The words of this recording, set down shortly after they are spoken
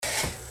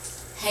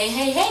Hey,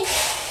 hey, hey,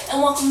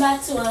 and welcome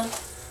back to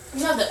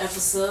another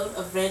episode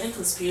of Random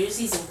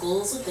Conspiracies and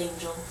Goals with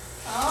Angel.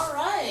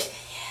 Alright,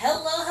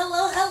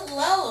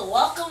 hello,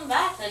 welcome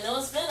back. I know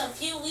it's been a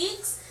few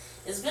weeks,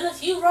 it's been a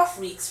few rough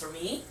weeks for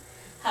me.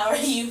 How are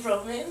you,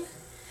 Roman?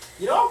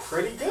 I'm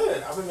pretty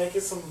good. I've been making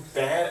some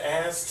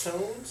badass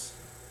tunes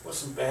with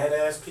some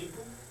badass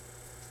people.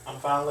 I'm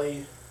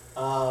finally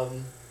out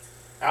and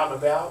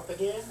about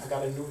again. I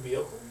got a new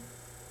vehicle.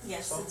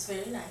 Yes, So, it's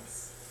very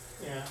nice.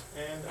 yeah,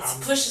 and It's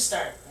I'm push to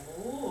start.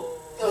 Ooh.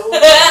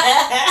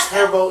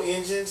 turbo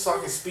engine, so I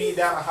can speed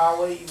down the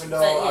highway even though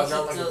I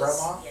drive like a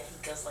grandma. Yeah,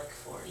 he goes like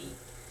 40.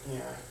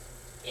 Yeah.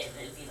 And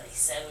it'd be like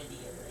 70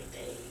 and like,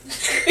 dang.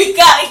 We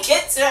gotta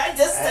get to our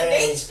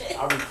destination. Hey,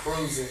 I'll be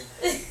cruising.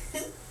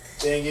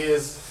 Thing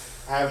is,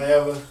 I haven't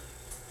ever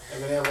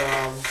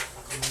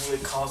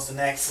really caused an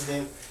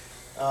accident.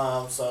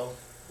 So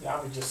yeah,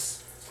 I'll be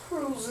just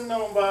cruising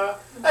on by.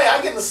 Hey,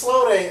 I get in the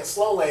slow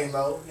lane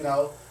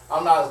though.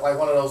 I'm not like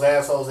one of those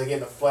assholes that get in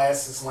the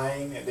fastest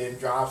lane and then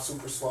drive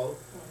super slow.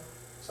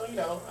 So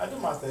I do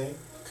my thing.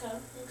 Okay.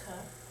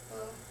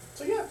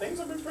 So yeah, things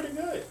have been pretty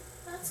good.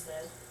 That's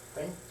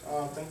good.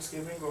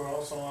 Thanksgiving or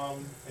also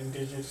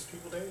Indigenous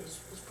People Day was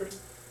pretty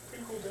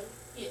cool day.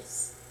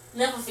 Yes.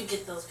 Never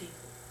forget those people.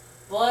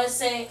 Boys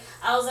say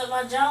I was at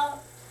my job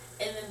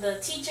and then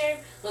the teacher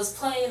was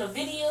playing a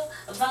video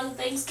about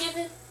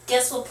Thanksgiving.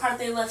 Guess what part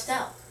they left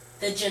out?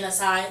 The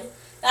genocide.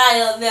 I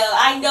don't know.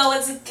 I know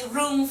it's a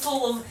room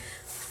full of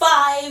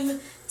 5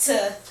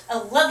 to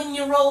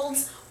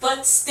 11-year-olds,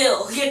 but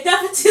still, you're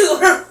never too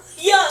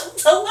young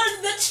to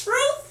learn the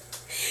truth.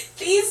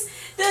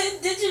 The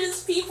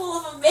indigenous people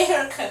of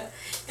America,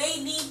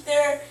 they need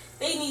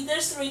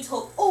their story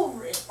told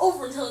over and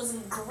over until it's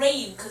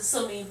engraved, because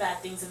so many bad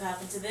things have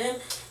happened to them,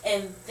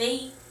 and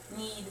they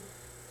need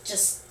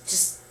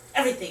just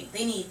everything.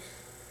 They need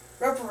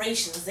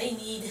reparations. They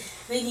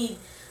need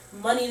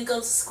money to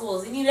go to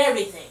schools. They need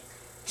everything.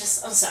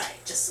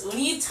 Just when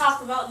you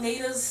talk about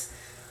natives,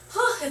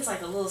 it's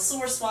like a little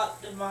sore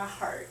spot in my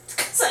heart,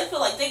 because I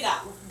feel like they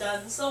got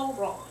done so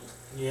wrong.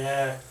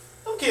 Yeah.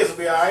 Them kids will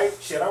be alright.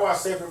 Shit, I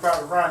watched Saving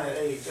Private Ryan at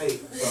age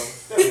 8,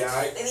 so they'll be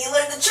alright. They need to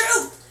learn the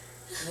truth.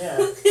 Yeah,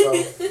 so,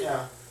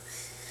 yeah.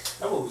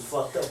 That movie's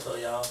fucked up though,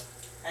 y'all.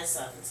 I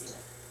still haven't seen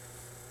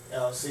it.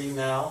 Y'all see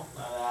now,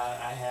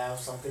 I have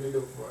something to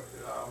do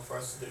for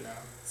us to do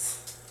now.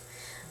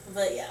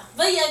 But yeah,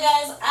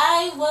 guys,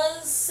 I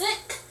was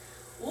sick.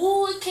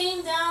 Ooh, it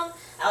came down.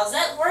 I was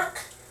at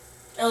work.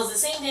 It was the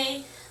same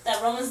day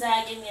that Roman's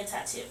dad gave me a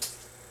tattoo.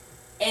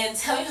 And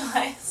tell me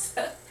why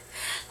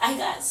I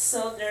got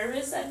so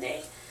nervous that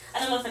day. I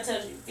don't know if I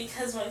told you,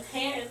 because my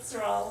parents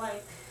were all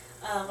like,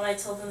 when I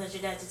told them that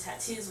your dad did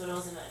tattoos, but it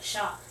was in a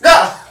shop.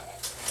 Ah!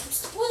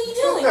 What are you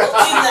doing? Don't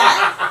do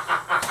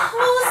that.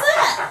 What was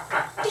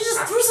that? You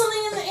just threw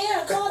something in the air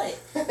and caught it.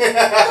 Don't do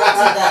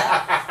that.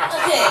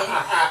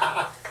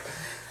 Okay.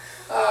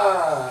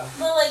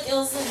 But like, it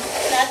was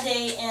that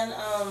day, and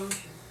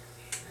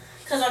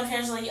because my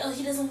parents were like, oh,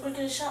 he doesn't work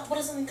at a shop. What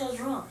if something goes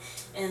wrong?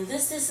 And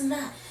this and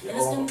that. And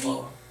it's gonna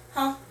be,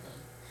 and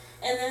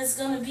then it's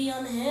gonna be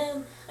on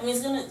him. I mean,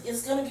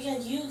 it's gonna be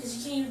on you because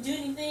you can't even do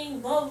anything.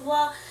 Blah blah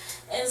blah.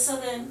 And so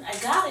then I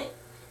got it,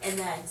 and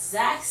that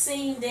exact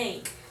same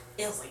day,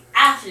 it was like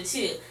after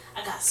 2,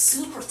 I got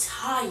super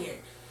tired,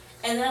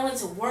 and then I went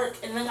to work,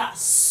 and then I got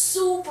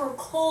super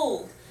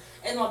cold,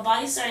 and my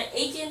body started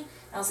aching.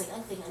 I was like, I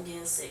think I'm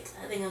getting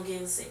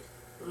sick.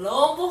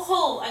 Lo and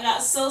behold, I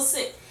got so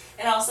sick.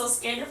 And I was so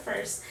scared at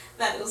first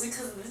that it was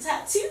because of the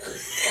tattoo. I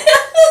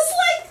was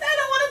like, I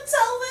don't want to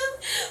tell them,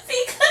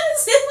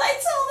 because if I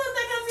tell them,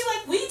 they're going to be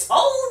like, we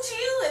told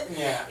you. And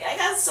Yeah. I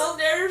got so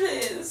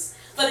nervous.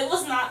 But it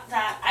was not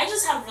that. I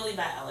just have really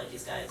bad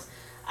allergies, guys.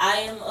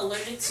 I am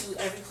allergic to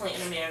every plant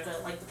in America,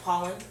 like the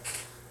pollen.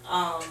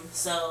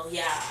 So,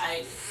 yeah,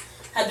 I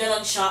have been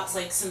on shots,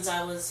 like, since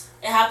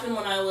it happened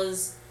when I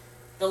was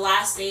the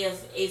last day of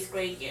 8th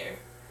grade year.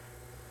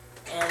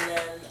 And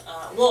then,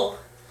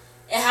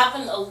 it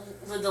happened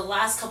the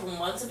last couple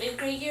months of 8th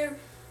grade year,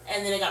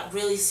 and then it got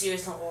really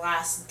serious on the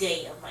last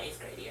day of my 8th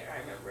grade year, I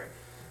remember.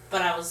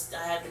 But I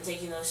had been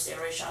taking those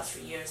steroid shots for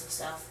years and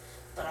stuff,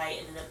 but I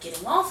ended up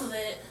getting off of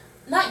it.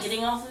 Not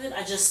getting off of it,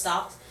 I just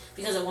stopped,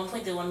 because at one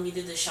point they wanted me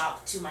to do the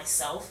shot to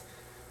myself,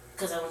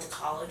 because I went to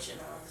college, and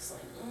I was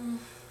like,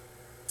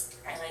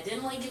 and I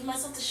didn't give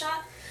myself the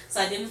shot, so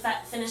I didn't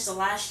finish the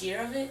last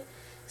year of it.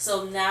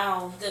 So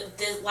now,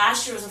 the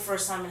last year was the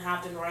first time it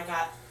happened where I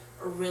got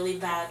a really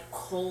bad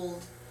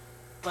cold,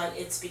 but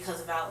it's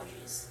because of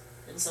allergies.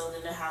 And so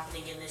then it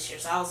happened again this year.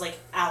 So I was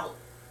out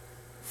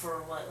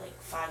for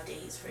 5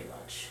 days pretty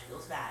much. It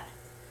was bad.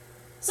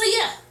 So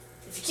yeah,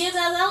 if your kids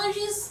have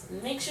allergies,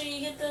 make sure you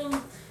get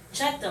them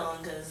checked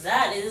on, because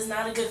that is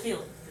not a good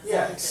feeling.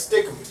 Yeah,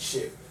 stick them with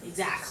shit.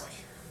 Exactly.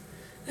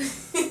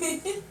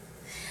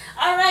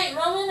 Alright,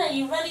 Roman, are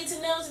you ready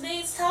to know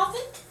today's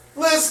topic?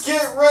 Let's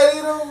get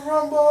ready to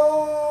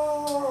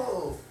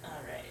rumble!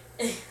 Alright.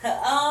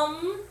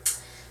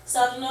 So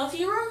I don't know if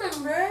you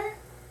remember,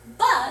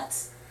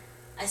 but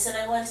I said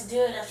I wanted to do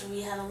it after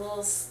we had a little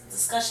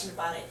discussion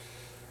about it.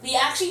 We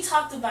actually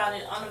talked about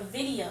it on a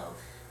video,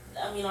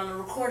 on a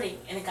recording,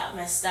 and it got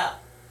messed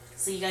up.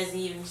 So you guys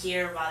didn't even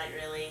hear about it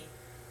really.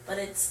 But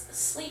it's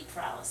sleep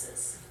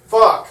paralysis.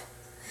 Fuck!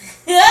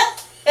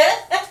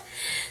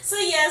 So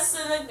yes,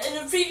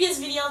 in the previous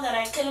video that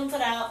I couldn't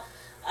put out,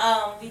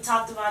 we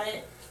talked about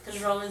it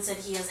because Roman said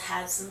he has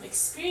had some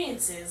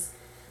experiences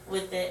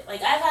with it.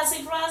 Like, I've had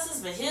sleep paralysis,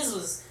 but his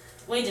was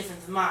way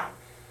different than mine.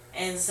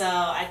 And so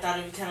I thought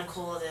it'd be kind of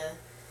cool to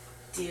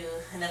do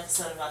an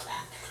episode about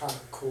that. Kind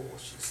of cool,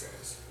 she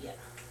says. Yeah.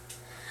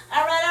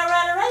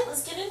 Alright,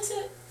 let's get into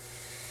it.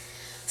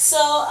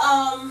 So,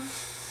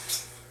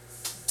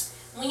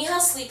 when you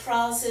have sleep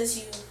paralysis,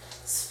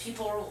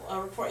 people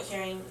report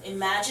hearing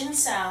imagined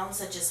sounds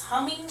such as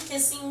humming,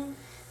 hissing,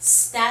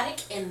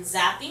 static, and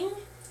zapping,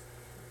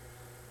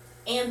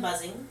 and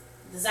buzzing.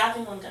 The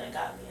zapping one kind of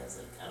got me. I was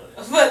like, I don't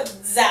know, but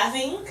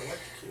zapping.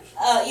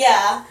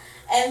 Yeah.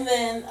 And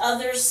then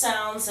other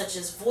sounds such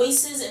as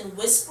voices and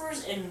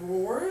whispers and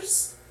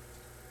roars.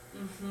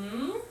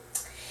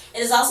 It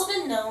has also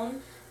been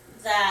known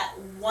that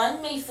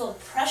one may feel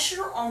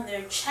pressure on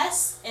their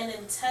chest and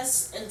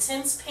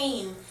intense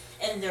pain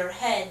in their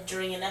head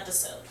during an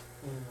episode.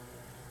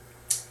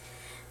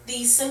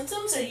 These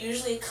symptoms are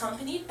usually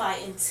accompanied by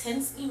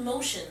intense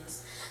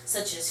emotions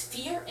such as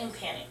fear and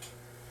panic.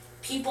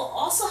 People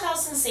also have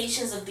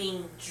sensations of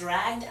being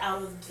dragged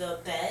out of the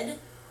bed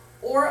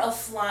or of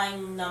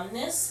flying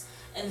numbness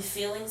and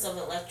feelings of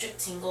electric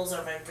tingles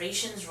or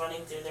vibrations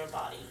running through their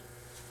body.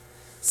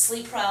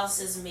 Sleep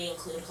paralysis may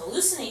include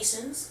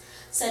hallucinations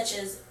such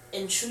as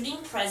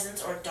intruding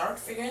presence or dark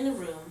figure in the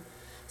room,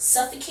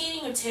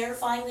 suffocating or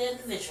terrifying the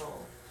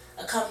individual,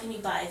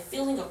 accompanied by a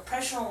feeling of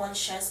pressure on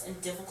one's chest and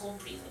difficult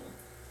breathing.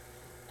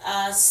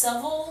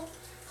 Several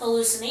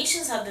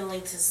hallucinations have been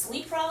linked to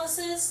sleep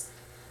paralysis.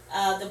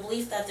 The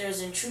belief that there is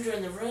an intruder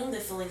in the room, the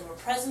feeling of a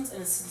presence,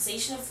 and the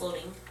sensation of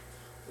floating.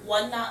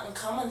 One not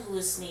uncommon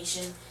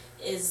hallucination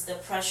is the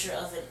pressure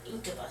of an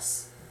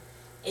incubus.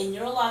 A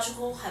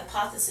neurological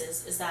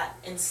hypothesis is that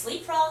in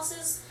sleep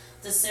paralysis,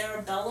 the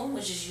cerebellum,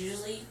 which is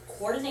usually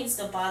coordinates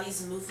the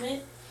body's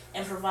movement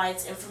and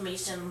provides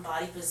information on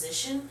body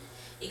position,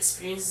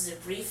 experiences a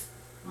brief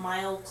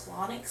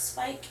myoclonic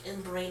spike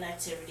in brain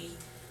activity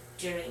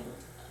during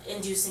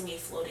inducing a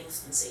floating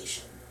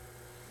sensation.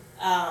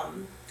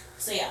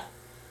 So yeah,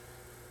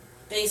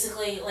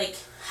 basically, like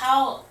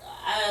how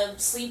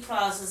sleep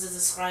paralysis is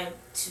described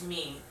to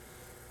me,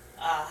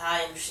 how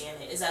I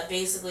understand it, is that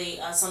basically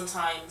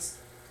sometimes,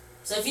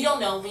 so if you don't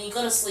know, when you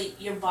go to sleep,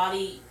 your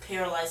body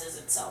paralyzes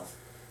itself,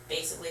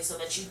 basically, so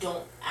that you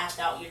don't act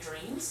out your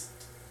dreams.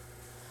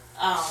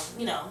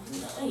 In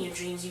your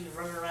dreams you be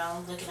running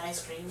around licking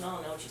ice cream. I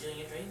don't know what you do in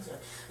your dreams,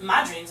 but in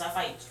my dreams I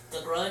fight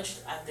The Grudge.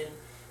 I've been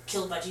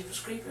killed by Jeepers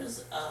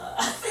Creepers.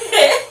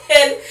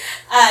 And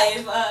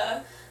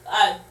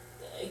I've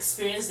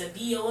experienced a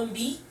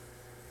BOMB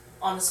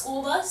on a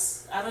school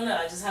bus. I don't know,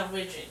 I just have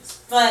weird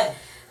dreams. But,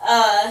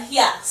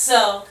 yeah,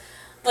 so,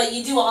 but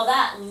you do all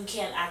that and you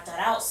can't act that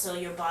out, so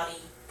your body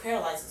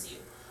paralyzes you.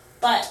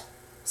 But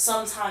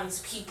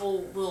sometimes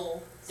people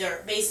will,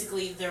 their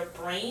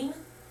brain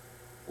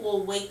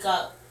will wake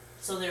up,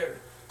 so they're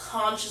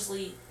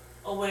consciously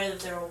aware that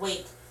they're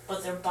awake,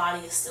 but their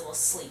body is still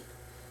asleep.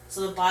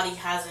 So the body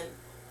hasn't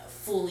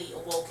fully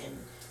awoken,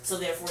 so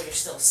therefore you're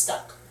still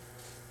stuck.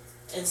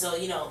 And so,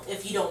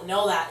 if you don't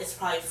know that, it's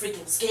probably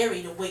freaking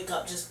scary to wake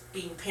up just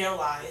being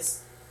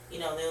paralyzed.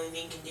 The only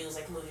thing you can do is,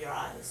 move your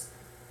eyes.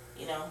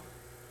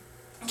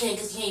 Okay,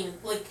 because you can't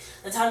even,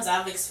 the times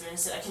I've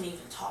experienced it, I can't even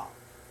talk.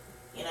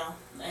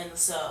 And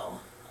so,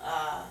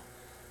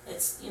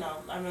 it's,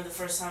 I remember the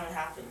first time it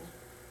happened.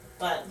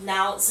 But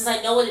now, since I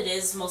know what it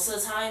is most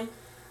of the time,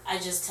 I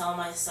just tell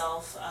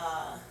myself,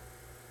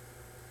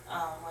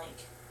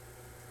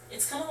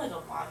 it's kind of like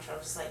a mantra. I'm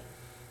just like,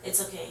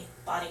 it's okay,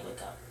 body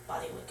wake up,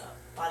 body wake up,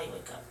 body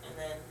wake up. And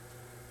then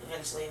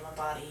eventually my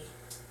body,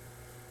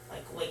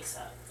 wakes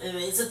up.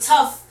 It's a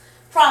tough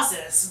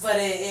process, but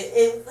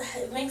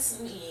it makes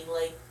me,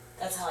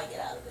 that's how I get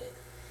out of it.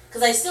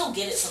 Because I still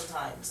get it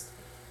sometimes.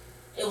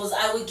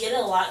 I would get it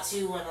a lot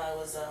too when I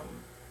was,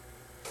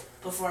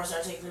 before I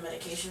started taking the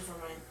medication for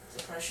my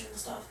depression and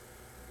stuff.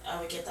 I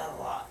would get that a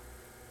lot.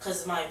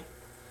 Because my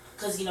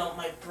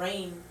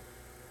brain,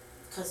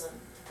 because I'm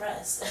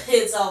depressed,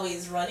 it's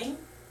always running,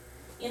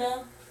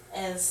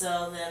 And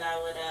so then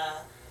I would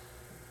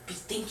be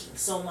thinking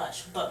so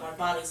much, but my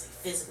body's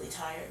physically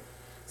tired.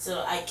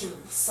 So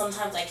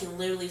sometimes I can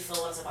literally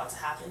feel what's about to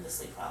happen, the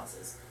sleep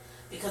paralysis.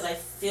 Because I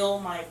feel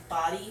my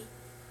body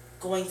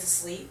going to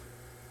sleep,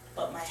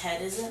 but my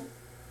head isn't.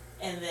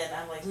 And then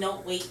I'm like,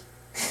 no, wait.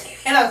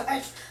 And I'm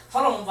like,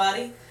 hold on,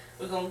 body.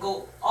 We're going to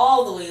go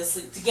all the way to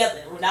sleep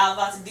together. We're not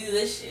about to do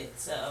this shit.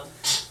 So,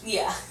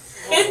 yeah.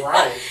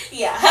 Right.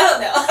 Yeah, I don't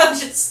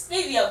know.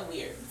 Maybe I'm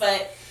weird.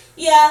 But,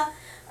 yeah.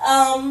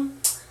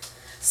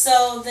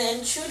 So, the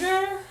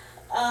intruder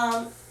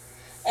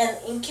and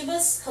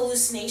incubus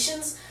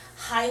hallucinations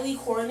highly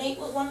coordinate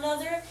with one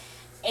another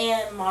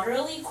and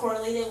moderately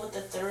correlated with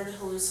the third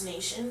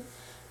hallucination.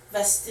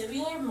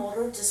 vestibular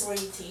motor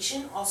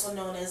disorientation, also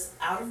known as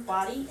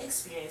out-of-body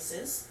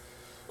experiences,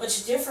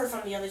 which differ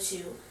from the other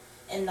two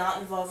and not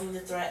involving the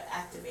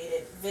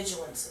threat-activated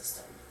vigilant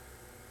system.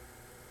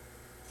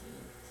 Do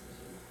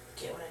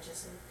you get what I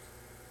just said?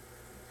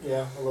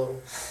 Yeah, a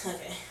little.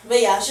 Okay.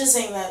 But yeah, I was just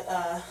saying that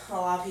a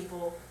lot of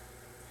people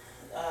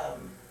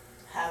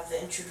have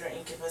the intruder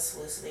incubus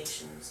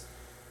hallucinations,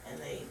 and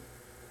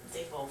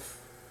they both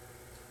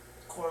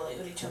correlate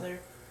with each other.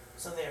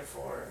 So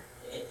therefore,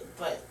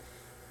 but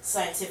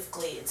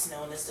scientifically, it's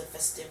known as the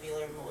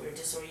vestibular motor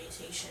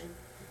disorientation,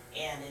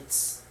 and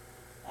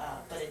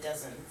but it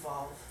doesn't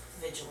involve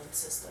vigilant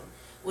system,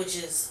 which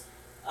is,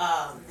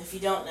 if you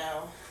don't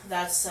know,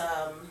 that's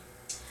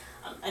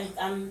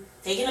I'm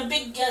taking a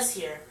big guess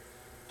here,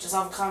 just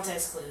off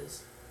context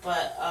clues,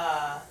 but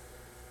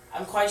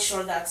I'm quite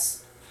sure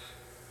that's.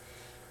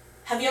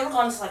 Have you ever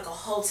gone to like a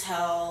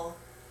hotel,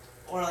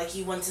 or like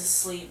you went to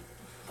sleep?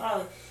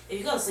 Probably if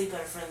you go to sleep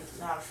at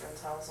not a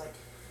friend's house, like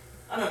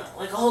I don't know,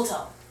 like a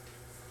hotel.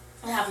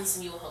 It happens to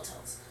me with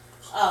hotels.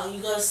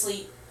 You go to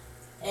sleep,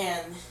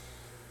 and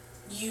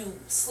you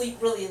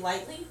sleep really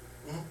lightly.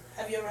 Mm-hmm.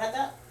 Have you ever had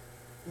that?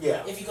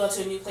 Yeah. If you go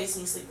to a new place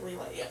and you sleep really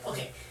light, yeah.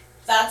 Okay,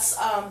 that's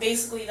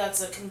basically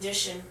that's a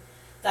condition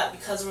that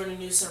because we're in a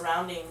new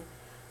surrounding,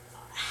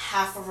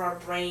 half of our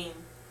brain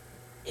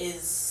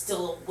is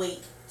still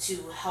awake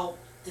to help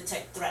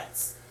detect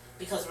threats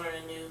because we're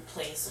in a new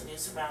place, a new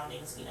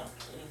surroundings.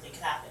 Anything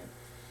could happen.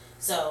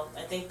 So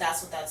I think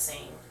that's what that's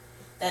saying,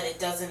 that it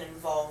doesn't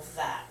involve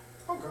that.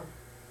 Okay.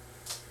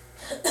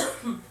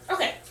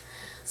 Okay,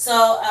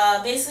 so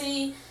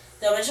basically,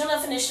 the original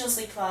definition of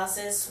sleep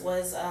paralysis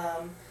was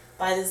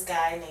by this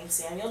guy named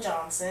Samuel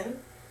Johnson,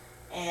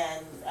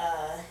 and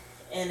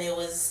it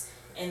was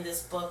in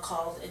this book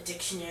called A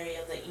Dictionary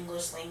of the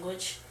English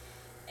Language,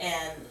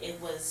 and it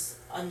was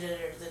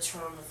under the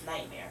term of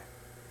nightmare.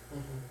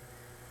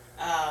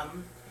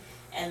 Mm-hmm.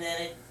 And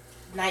then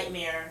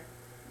nightmare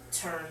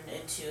turned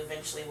into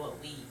eventually what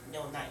we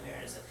know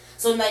nightmare is.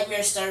 So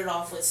nightmare started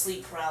off with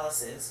sleep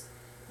paralysis,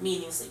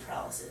 meaning sleep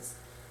paralysis,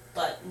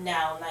 but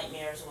now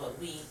nightmare is what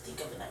we think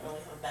of a nightmare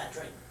when we have a bad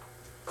dream.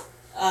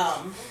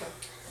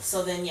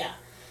 So then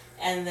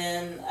and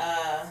then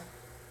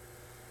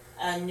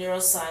a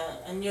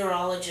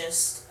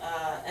neurologist,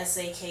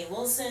 S.A.K.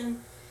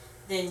 Wilson,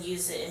 then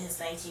used it in his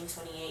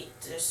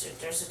 1928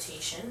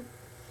 dissertation,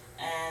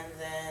 and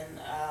then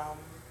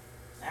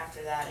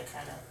after that it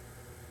kind of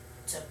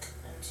took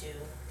into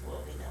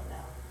what we know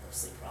now of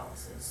sleep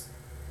paralysis.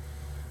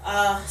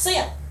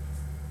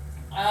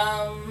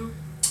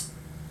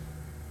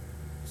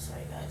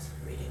 Sorry guys,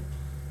 reading.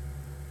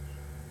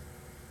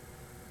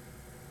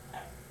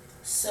 Alright.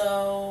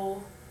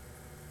 So,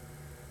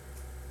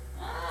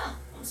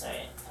 I'm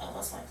sorry, I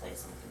lost my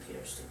place on the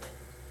computer, stupid.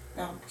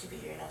 No,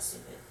 computer, you're not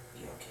stupid.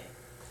 You're okay.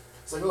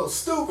 It's like, oh,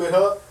 stupid,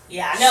 huh?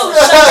 Yeah, I know,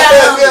 shut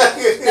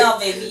down. No,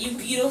 baby, you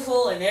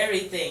beautiful and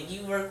everything.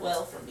 You work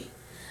well for me.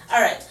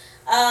 Alright,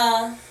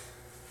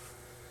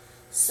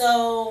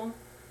 so,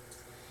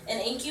 in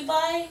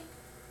incubi,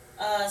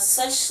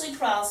 such sleep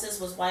paralysis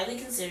was widely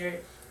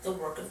considered the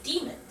work of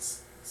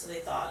demons. So they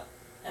thought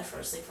at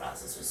first sleep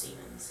paralysis was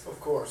demons. Of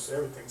course,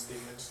 everything's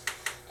demons.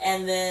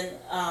 And then,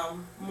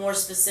 more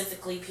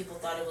specifically, people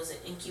thought it was an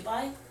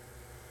incubi,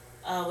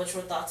 which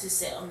were thought to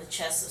sit on the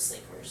chests of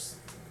sleepers.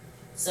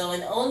 So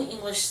in Old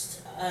English,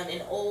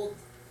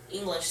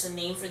 the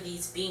name for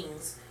these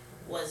beings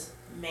was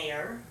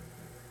Mare,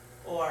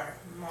 or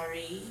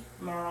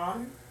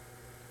Maron.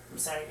 I'm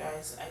sorry,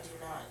 guys, I do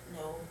not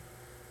know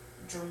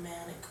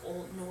Germanic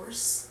Old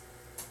Norse,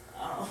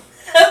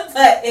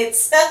 but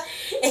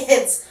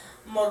it's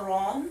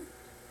Maron.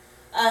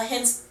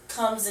 Hence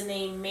comes the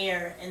name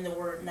Mare and the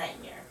word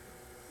nightmare.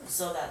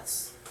 So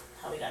that's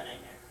how we got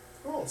nightmare.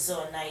 Cool.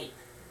 So a night,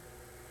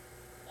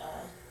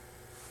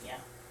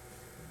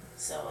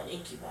 so an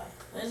incubi.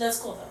 That's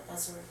cool though.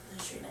 That's where the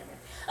history of nightmare.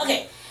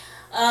 Okay,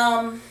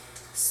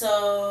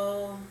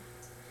 so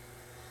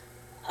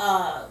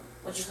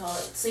what you call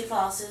it? Sleep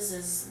paralysis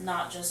is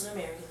not just an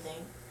American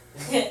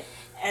thing.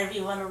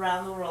 Everyone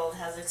around the world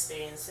has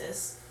experienced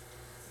this.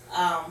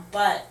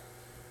 But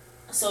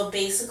so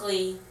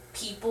basically,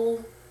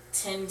 people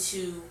tend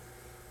to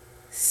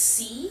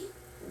see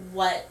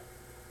what.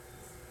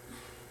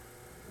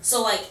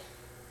 So like,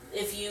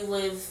 if you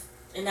live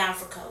in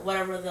Africa,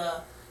 whatever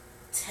the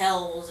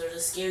tells or the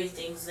scary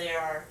things there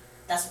are,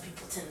 that's what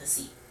people tend to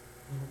see.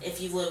 Mm-hmm.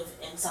 If you live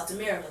in South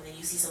America, then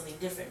you see something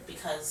different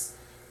because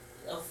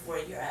of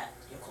where you're at,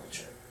 your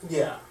culture.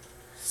 Yeah.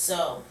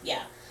 So,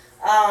 yeah.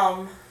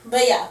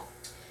 But yeah.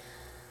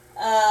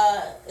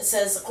 It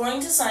says,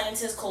 according to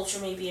scientists, culture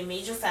may be a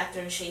major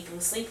factor in shaping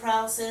sleep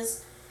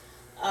paralysis.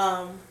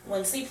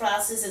 When sleep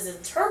paralysis is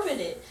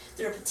interpreted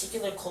through a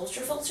particular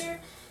culture filter,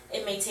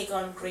 it may take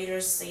on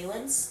greater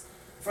salience.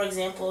 For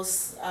example,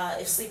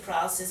 if sleep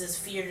paralysis is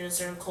feared in a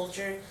certain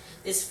culture,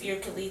 this fear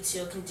could lead to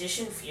a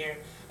conditioned fear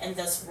and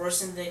thus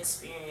worsen the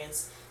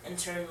experience, in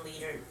turn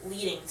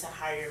leading to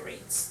higher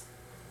rates.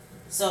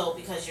 So,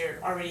 because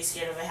you're already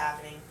scared of it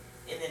happening,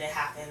 and then it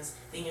happens,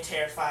 then you're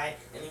terrified,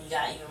 and then you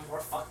got even more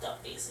fucked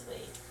up,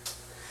 basically.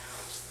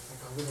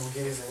 We're gonna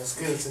get his ass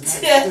good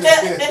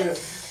tonight.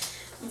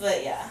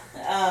 But yeah.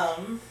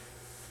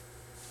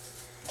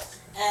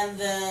 And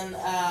then,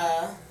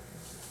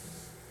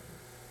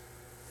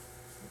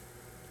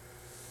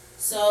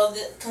 so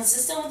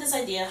consistent with this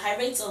idea, high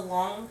rates of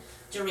long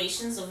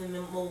durations of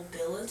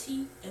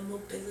immobility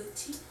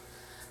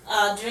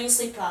during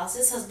sleep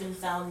paralysis has been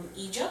found in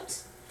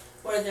Egypt,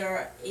 where there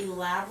are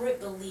elaborate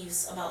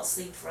beliefs about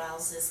sleep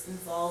paralysis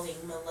involving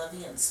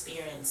malevolent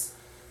spirits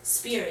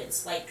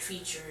like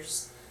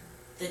creatures,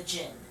 the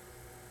jinn.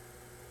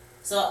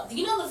 So, do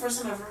you know the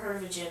first time I ever heard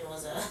of a jinn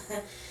was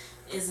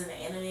is an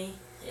anime?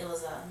 It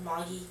was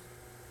Magi.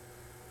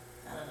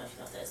 I don't know if you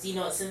know what that is. Do you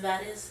know what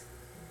Sinbad is?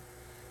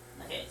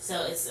 Okay,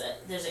 so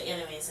there's an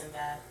anime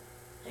Sinbad.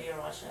 Have you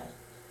ever watched that?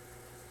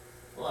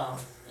 Well,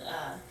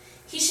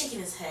 he's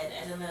shaking his head.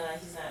 I don't know that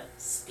he's not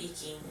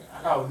speaking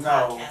on a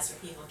podcast where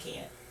people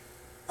can't.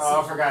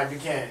 Oh, I forgot. You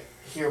can't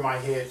hear my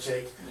head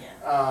shake.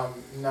 Yeah.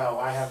 No,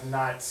 I have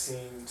not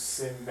seen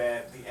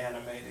Sinbad the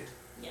animated.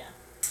 Yeah.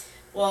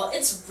 Well,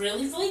 it's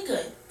really, really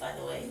good, by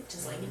the way,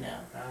 just letting you know.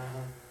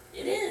 Uh-huh.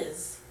 It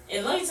is.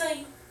 And let me tell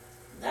you,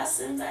 that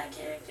Sinbad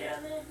character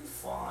on there, he's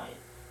fine.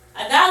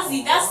 And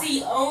that's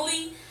the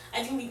only,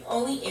 I think the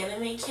only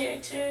anime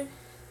character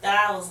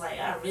that I was like,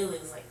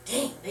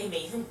 dang, they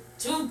made him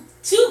too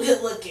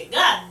good looking.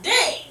 God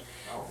dang.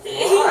 He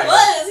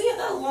was. He had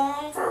that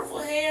long purple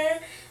hair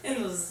and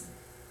it was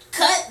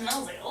cut, and I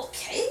was like,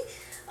 okay.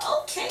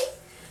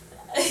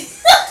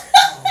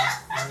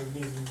 I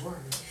need you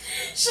worried.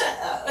 Shut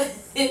up.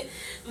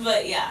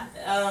 But yeah,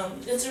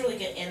 it's a really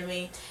good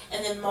anime.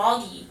 And then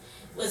Magi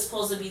was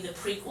supposed to be the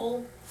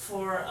prequel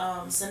for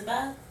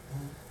Sinbad.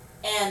 Mm-hmm.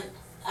 And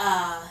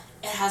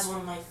it has one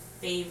of my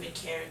favorite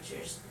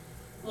characters.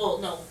 Well,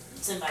 no,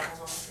 Sinbad has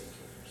one of my favorite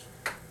characters.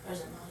 Or is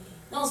it Magi?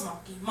 No, it's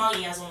Magi.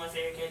 Magi has one of my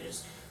favorite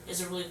characters.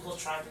 There's a really cool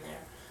tribe in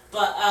there.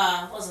 But,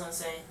 what was I going to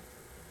say?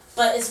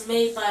 But it's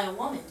made by a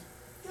woman.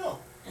 Oh.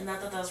 And I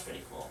thought that was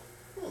pretty cool.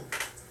 Hmm.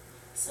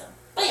 So,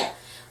 but yeah,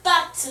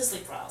 back to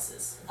sleep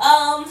paralysis.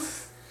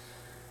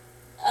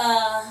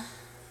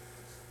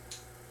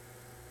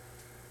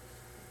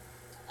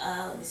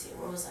 Let me see,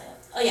 where was I at?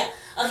 Oh yeah,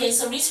 okay,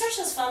 so research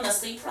has found that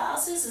sleep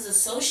paralysis is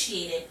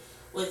associated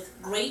with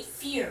great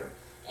fear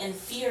and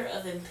fear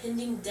of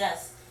impending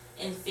death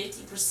in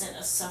 50%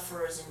 of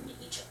sufferers in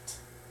Egypt.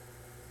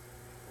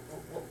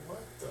 What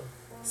the fuck?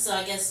 So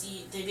I guess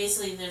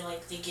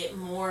they get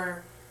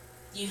more,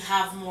 you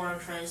have more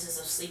occurrences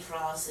of sleep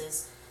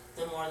paralysis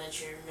the more that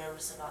you're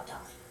nervous about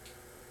dying.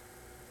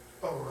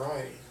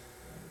 Alrighty.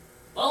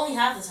 But only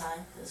half the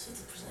time, it's 50%.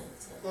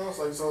 So. I was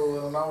like,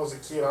 so when I was a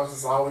kid, I was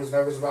just always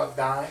nervous about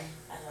dying.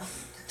 I know.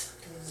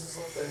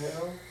 What the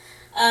hell?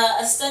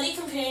 A study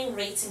comparing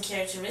rates and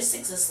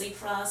characteristics of sleep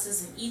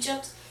paralysis in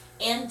Egypt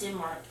and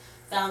Denmark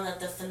found that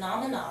the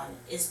phenomenon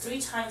is 3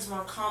 times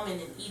more common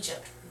in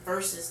Egypt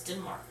versus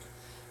Denmark.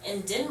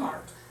 In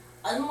Denmark,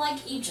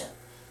 unlike Egypt,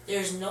 there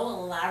is no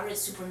elaborate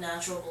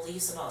supernatural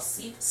beliefs about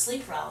sleep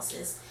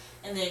paralysis,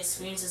 and the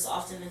experience is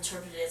often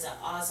interpreted as an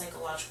odd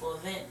psychological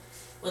event,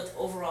 with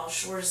overall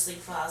shorter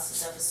sleep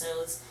paralysis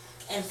episodes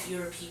and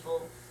fewer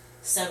people,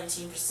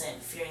 17%,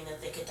 fearing that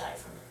they could die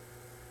from it.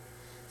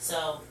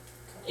 So,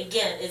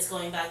 again, it's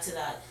going back to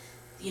that,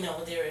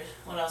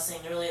 what I was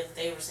saying earlier that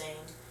they were saying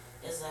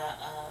is that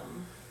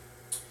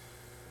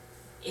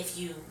if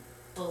you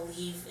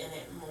believe in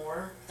it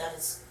more, that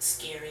it's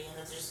scary and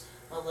that there's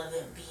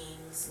malevolent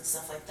beings and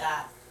stuff like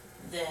that,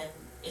 then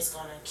it's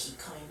gonna keep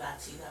coming back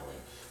to you that way.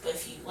 But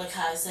if you, like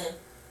how I said,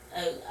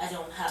 I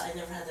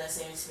never had that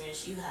same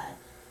experience you had,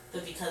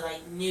 but because I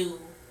knew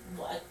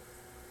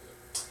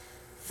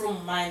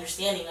from my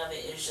understanding of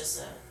it, it was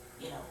just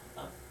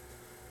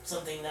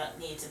something that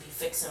needed to be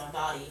fixed in my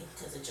body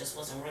because it just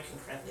wasn't working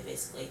correctly,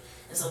 basically,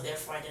 and so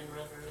therefore I didn't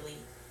really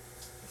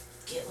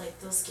get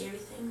those scary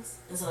things,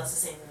 and so that's the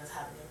same thing that's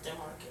happening in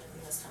Denmark. I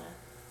think that's kind of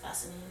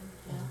fascinating,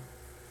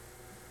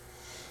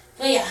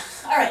 But yeah,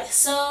 alright,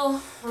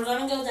 so we're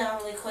going to go down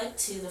really quick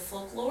to the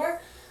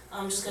folklore.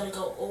 I'm just going to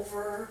go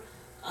over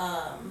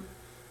a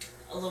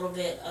little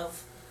bit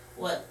of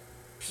what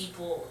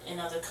people in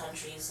other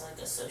countries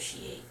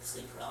associate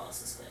sleep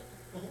paralysis with.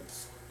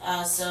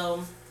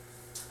 So,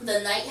 the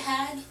night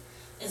hag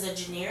is a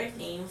generic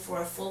name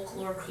for a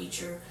folklore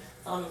creature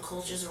found in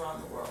cultures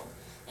around the world,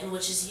 and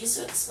which is used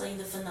to explain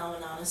the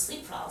phenomenon of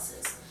sleep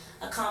paralysis.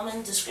 A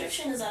common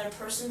description is that a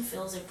person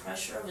feels a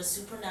pressure of a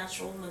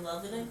supernatural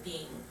malevolent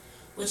being,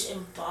 which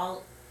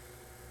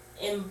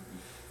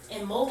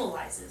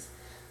immobilizes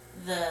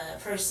the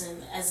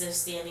person as if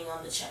standing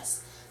on the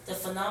chest. The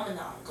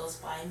phenomenon goes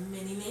by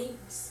many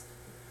names.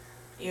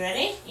 You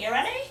ready?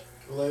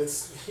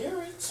 Let's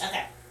hear it.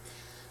 Okay.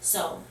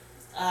 So,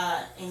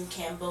 in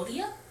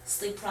Cambodia,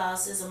 sleep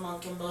paralysis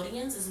among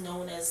Cambodians is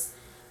known as,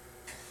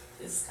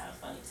 this is kind of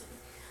funny to me,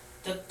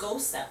 the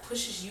ghost that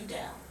pushes you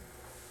down.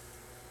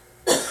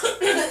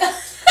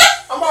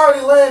 I'm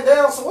already laying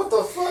down, so what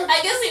the fuck?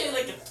 I guess he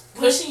was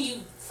pushing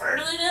you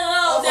further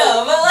down.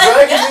 No, but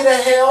dragging me to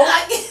hell.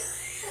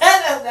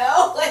 don't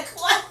know. Like,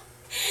 what?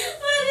 But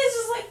it's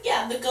just like,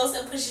 yeah, the ghost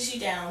that pushes you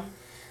down.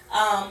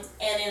 And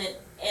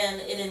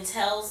it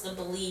entails the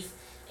belief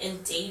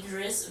in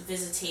dangerous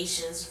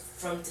visitations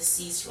from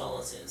deceased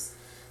relatives.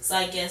 So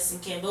I guess in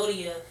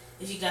Cambodia,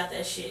 if you got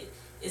that shit,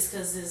 it's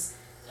because this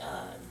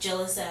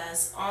jealous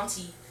ass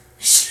auntie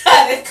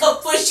trying to come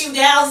push you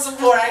down some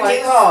more. I Like,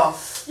 guess. oh,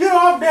 you know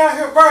I'm down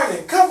here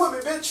burning. Come with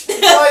me, bitch. Like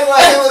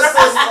it was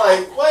just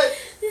like what?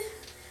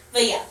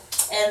 But yeah,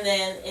 and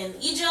then in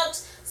Egypt,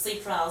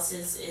 sleep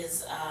paralysis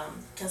is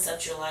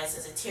conceptualized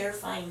as a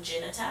terrifying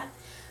jinn attack.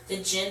 The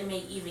jinn may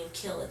even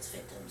kill its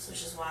victims,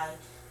 which is why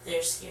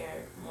they're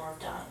scared more of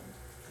dying.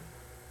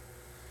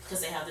 Because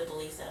they have the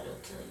belief that it'll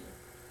kill you.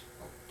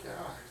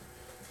 God,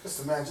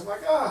 just imagine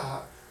like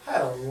I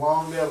had a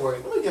long day at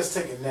work. Let me just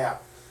take a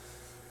nap,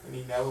 and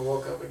he never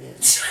woke up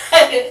again.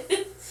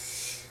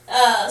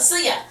 So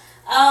yeah,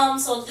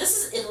 so this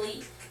is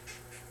Italy.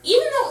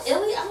 Even though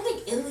Italy, I don't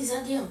think Italy's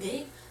that damn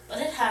big, but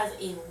it has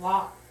a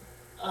lot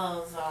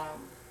of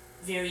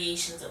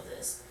variations of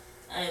this,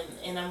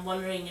 and I'm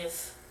wondering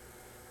if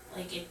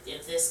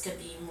this could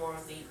be more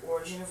of the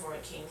origin of where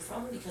it came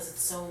from, because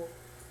it's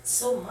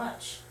so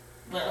much.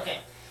 But okay,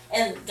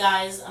 and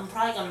guys, I'm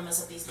probably gonna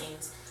mess up these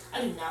names. I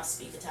do not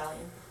speak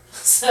Italian,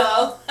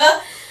 so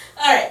all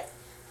right.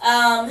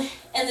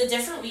 In the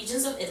different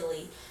regions of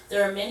Italy,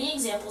 there are many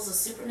examples of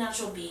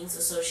supernatural beings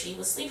associated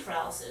with sleep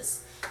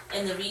paralysis.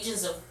 In the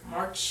regions of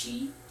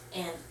Marche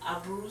and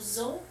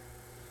Abruzzo,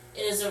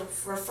 it is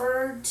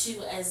referred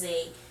to as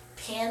a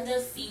panda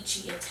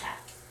fici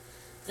attack.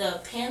 The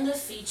panda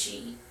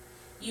fici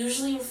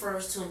usually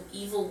refers to an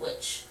evil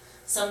witch,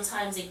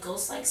 sometimes a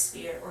ghost-like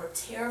spirit or a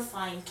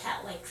terrifying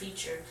cat-like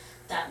creature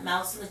that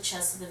mounts on the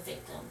chest of the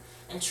victim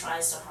and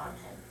tries to harm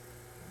him.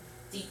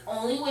 The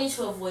only way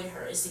to avoid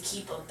her is to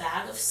keep a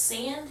bag of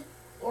sand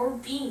or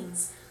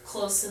beans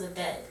close to the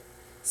bed.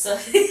 So,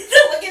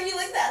 don't look at me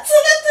like that. So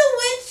that the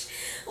witch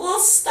will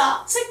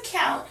stop to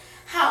count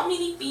how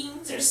many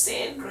beans or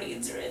sand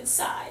grains are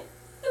inside.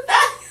 When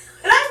I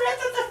read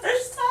that the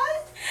first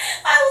time,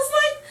 I was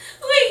like,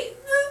 wait,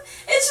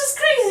 it's just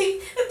crazy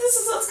that this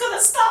is what's going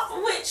to stop a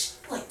witch.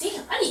 Like,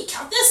 damn, I need to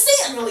count this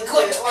sand really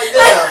quick. Like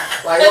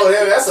that. Like, oh,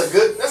 that's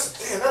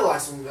like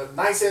some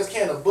nice ass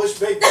can of bush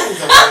baked beans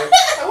over there.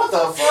 Like, what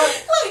the fuck?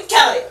 Let me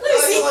count it. Let me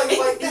see.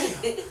 Like, damn.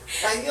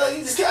 Like,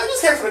 you just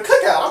came from the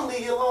cookout. I'm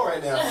leaving you alone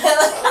right now. Like,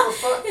 what the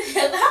fuck?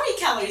 How many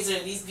calories are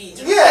in these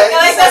beans? Yeah,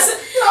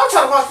 I'm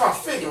trying to watch my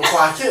figure before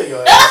I kill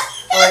your ass.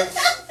 Like,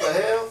 the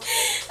hell?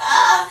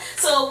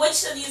 So a witch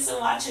that needs to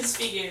watch his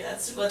figure.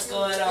 That's what's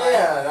going on.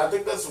 Yeah, I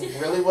think that's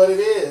really what it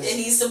is. It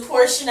needs to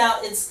portion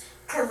out its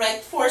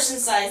correct portion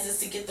sizes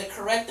to get the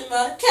correct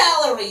amount of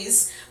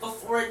calories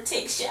before it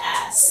takes your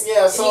ass.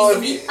 Yeah, so it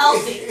needs to be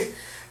healthy.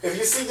 If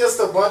you see just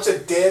a bunch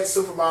of dead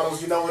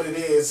supermodels, you know what it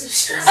is.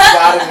 It's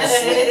got in the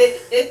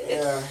sleep.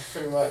 Yeah,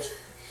 pretty much.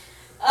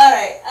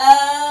 Alright,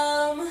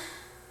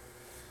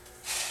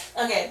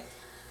 okay.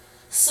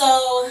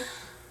 So,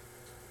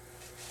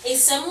 a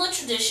similar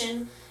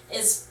tradition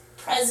is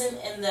present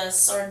in the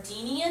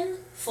Sardinian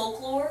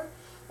folklore,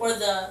 where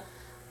the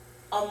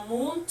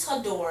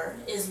Amuntador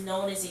is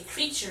known as a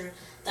creature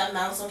that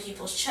mounts on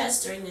people's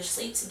chests during their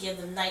sleep to give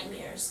them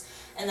nightmares,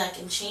 and that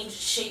can change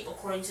shape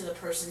according to the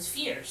person's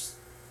fears.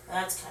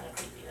 That's kind of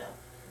creepy though,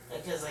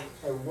 because like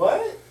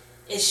what?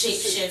 It shape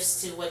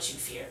shifts to what you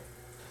fear.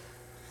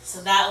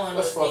 So that one.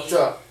 That's fucked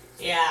up.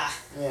 Yeah.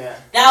 Yeah.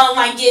 That one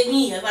might get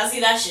me if I see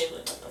that shit.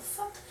 Like, what the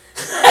fuck?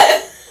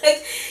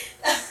 Like,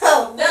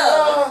 oh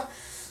no.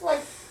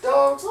 Like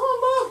dogs. Oh, I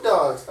love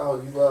dogs. Oh,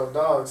 you love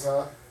dogs,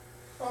 huh?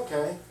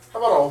 Okay. How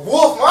about a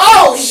wolf?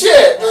 Oh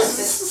shit.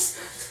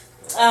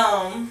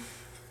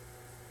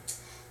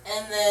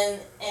 And then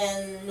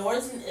in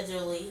northern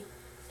Italy,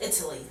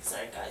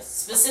 sorry guys,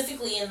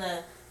 specifically in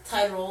the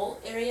Tyrol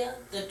area,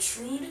 the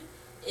Trude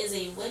is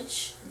a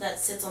witch that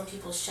sits on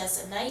people's chests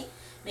at night,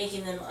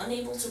 making them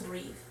unable to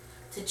breathe.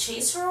 To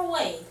chase her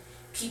away,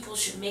 people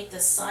should make the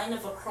sign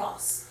of a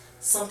cross,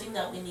 something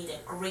that would need a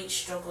great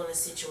struggle in a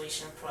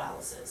situation of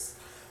paralysis.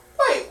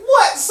 Wait,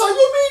 what? So you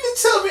mean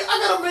to tell me I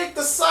gotta make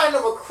the sign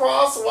of a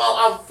cross while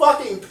I'm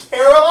fucking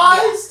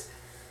paralyzed?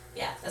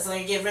 Yeah, that's how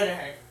you get rid of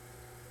her.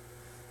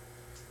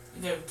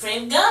 You better pray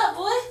to God,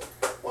 boy.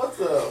 What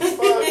the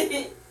fuck?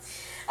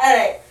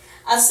 Alright,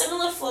 a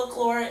similar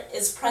folklore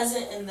is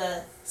present in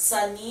the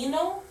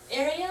Sanino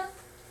area.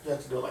 You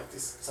have to do it like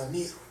this.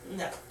 Sanino.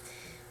 No,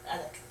 I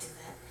don't do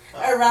that.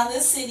 Oh. Around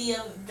the city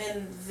of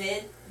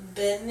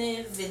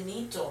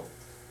Benevenito.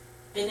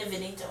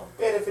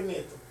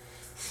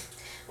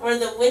 Where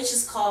the witch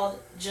is called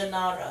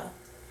Gennaro.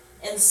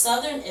 In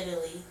southern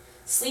Italy,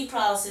 sleep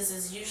paralysis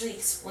is usually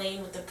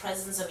explained with the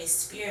presence of a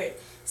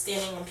spirit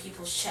standing on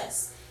people's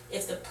chests.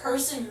 If the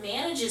person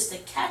manages to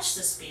catch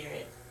the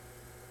spirit...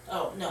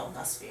 Oh, no,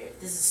 not spirit.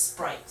 This is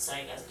Sprite.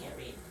 Sorry, guys, I can't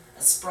read.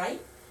 A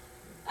Sprite?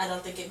 I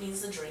don't think it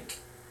means the drink.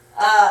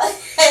 I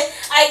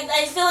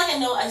feel like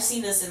I've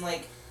seen this in,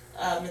 like,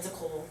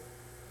 mythical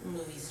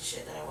movies and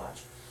shit that I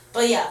watch.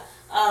 But yeah,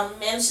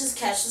 manages to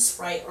catch the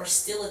Sprite or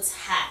steal its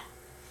hat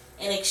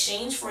In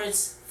exchange for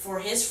his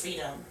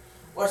freedom,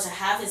 or to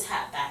have his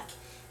hat back,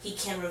 he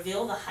can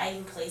reveal the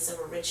hiding place of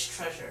a rich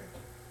treasure.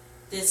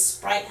 This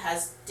sprite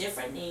has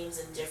different names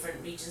in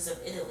different regions of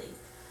Italy.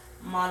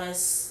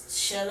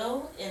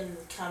 Monticello in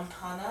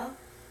Campania,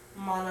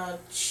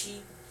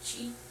 Monachico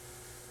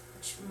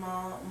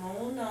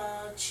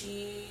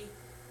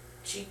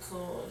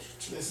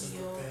This is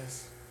the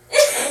best.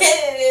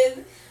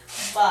 in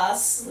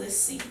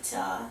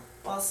Basilicata,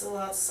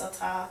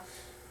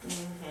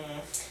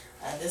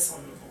 and this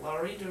one,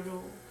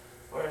 Lauridu,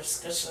 or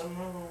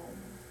Scushamoro.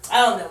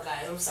 I don't know,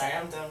 guys. I'm sorry.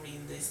 I'm done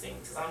reading these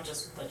things because I'm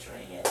just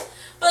butchering it.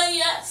 But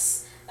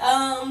yes,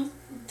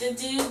 the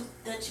dude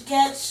that you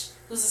catch,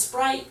 who's a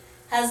sprite,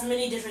 has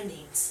many different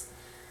names.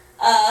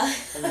 And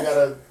you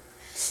gotta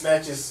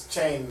snatch his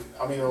chain.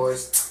 Or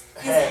his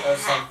hat or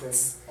something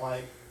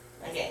like.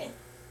 Okay.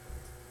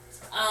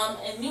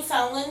 In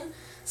Newfoundland,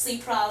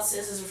 sleep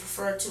paralysis is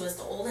referred to as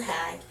the old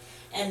hag,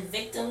 and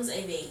victims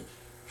of a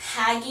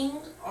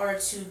hagging are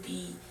said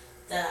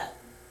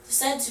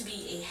to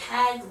be a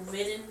hag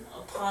ridden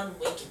upon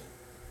wakening.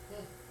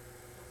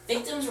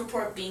 Victims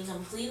report being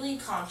completely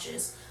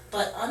conscious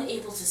but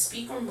unable to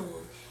speak or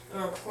move,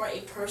 and report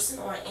a person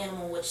or an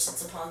animal which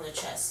sits upon their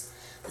chest.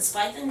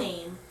 Despite the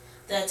name,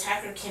 the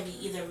attacker can be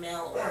either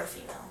male or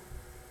female.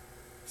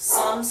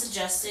 Some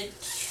suggested.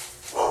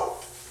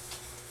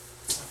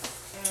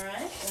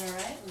 Alright,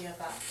 we are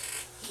back.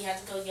 He had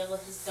to go yell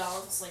at his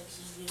dogs like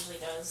he usually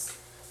does.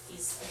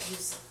 He's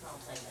abusive. No, I'm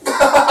playing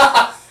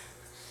that.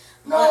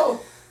 No!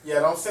 Yeah,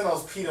 don't send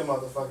those PETA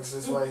motherfuckers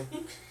this way.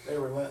 They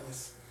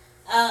relentless.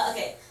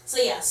 Okay,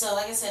 so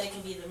like I said, it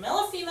can be either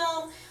male or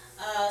female.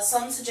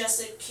 Some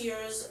suggested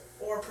cures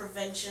or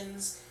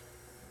preventions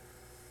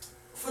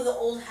for the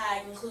old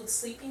hag include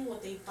sleeping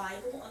with a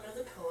Bible under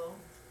the pillow,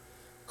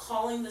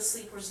 calling the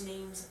sleeper's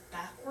names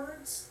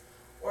backwards,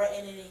 or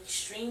in an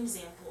extreme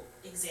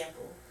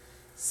example,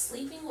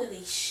 sleeping with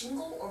a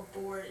shingle or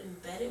board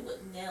embedded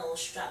with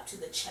nails strapped to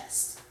the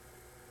chest.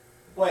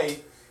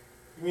 Wait,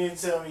 you mean to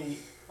tell me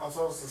I'm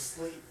supposed to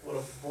sleep with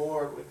a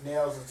board with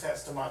nails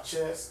attached to my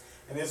chest,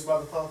 and this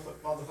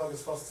motherfucker's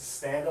supposed to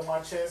stand on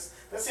my chest?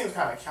 That seems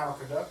kind of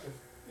counterproductive.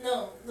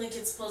 No, like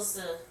it's supposed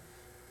to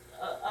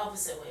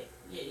opposite way.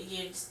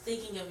 You're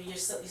thinking of you're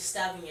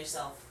stabbing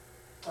yourself.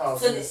 Oh,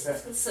 so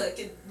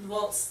it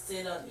won't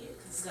sit on you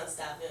because it's gonna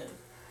stab him.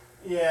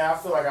 Yeah, I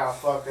feel like I'll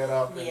fuck that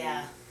up.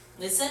 Yeah,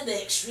 they said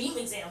the extreme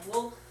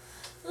example.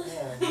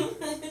 Yeah,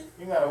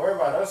 you gotta worry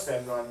about us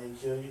standing on you and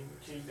kill you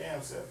your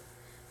damn self.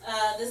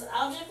 This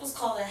object was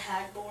called a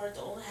hag board.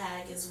 The old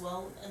hag is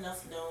well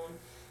enough known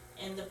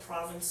in the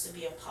province to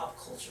be a pop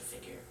culture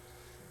figure,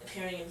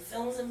 appearing in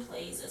films and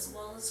plays as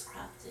well as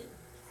crafted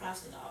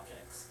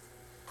objects.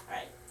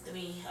 Alright, then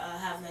we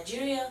have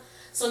Nigeria.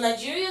 So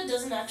Nigeria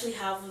doesn't actually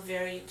have a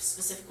very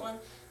specific one.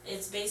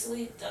 It's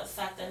basically the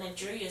fact that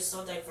Nigeria is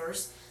so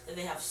diverse that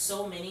they have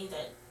so many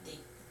that they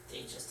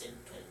just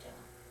didn't put it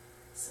down.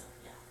 So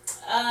yeah.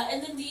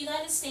 And then the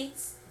United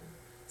States,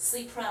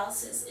 sleep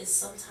paralysis is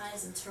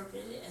sometimes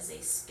interpreted as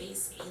a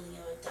space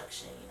alien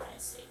abduction in the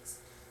United States.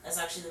 That's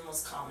actually the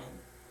most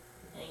common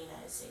in the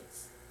United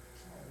States.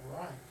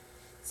 Alright.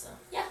 So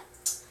yeah.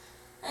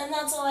 And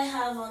that's all I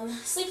have on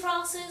sleep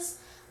paralysis.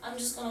 I'm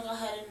just gonna go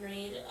ahead and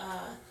read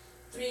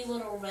 3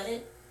 little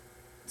Reddit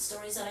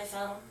stories that I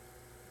found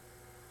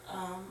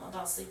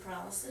about sleep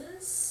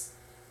paralysis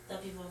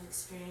that people have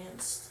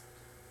experienced.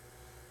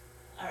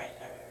 Alright.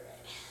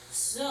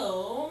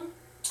 So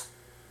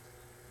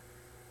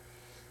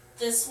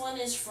this one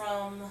is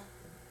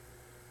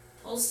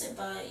posted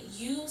by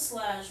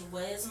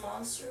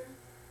u/WesMonster.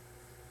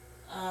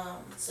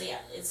 So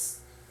yeah, it's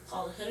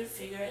called Hooded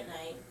Figure at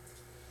Night.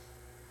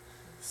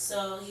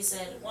 So he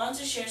said, wanted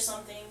to share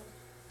something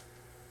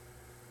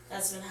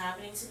that's been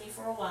happening to me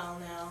for a while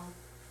now.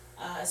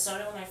 It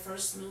started when I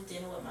first moved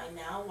in with my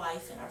now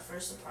wife in our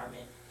first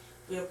apartment.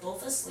 We were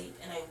both asleep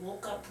and I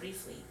woke up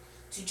briefly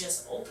to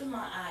just open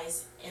my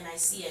eyes and I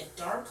see a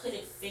dark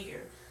hooded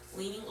figure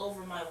leaning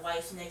over my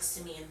wife next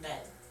to me in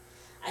bed.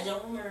 I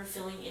don't remember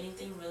feeling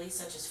anything really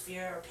such as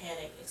fear or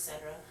panic,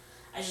 etc.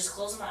 I just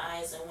closed my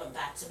eyes and went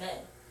back to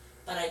bed.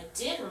 But I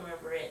did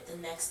remember it the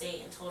next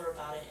day and told her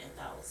about it, and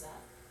that was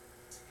that.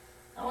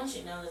 I want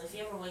you to know that if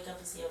you ever wake up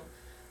and see a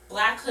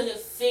black hooded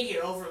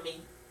figure over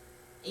me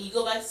and you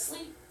go back to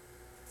sleep,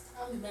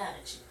 I'll be mad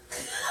at you.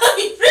 I'll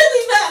be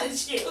really mad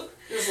at you.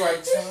 It's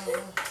like,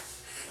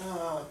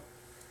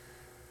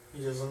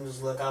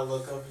 I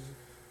look up at you.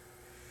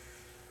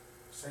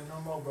 Say no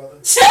more, brother. No,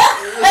 if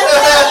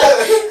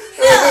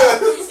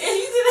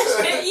you do that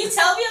shit, you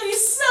tell me, I'll be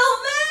so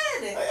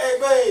mad. Hey,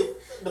 babe,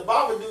 the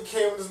barber dude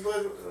came with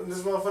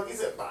this motherfucker. He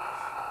said,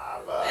 bye.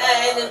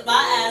 And then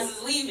my ass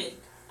is leaving.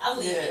 I'm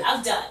leaving. Yeah.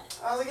 I'm done.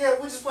 I was like, yeah,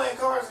 we're just playing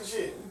cards and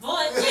shit.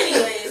 But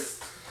anyways,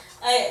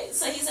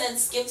 so he said,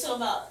 skip to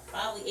about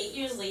probably 8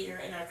 years later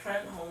in our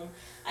current home,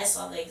 I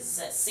saw the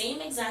same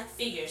exact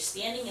figure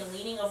standing and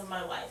leaning over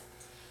my wife.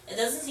 It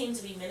doesn't seem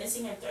to be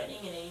menacing or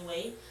threatening in any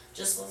way,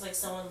 just looks like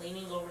someone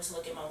leaning over to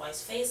look at my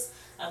wife's face.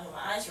 I opened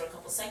my eyes for a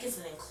couple seconds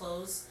and then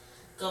closed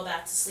go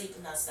back to sleep,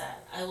 and that's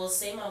that. I will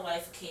say my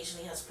wife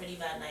occasionally has pretty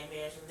bad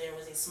nightmares, and there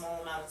was a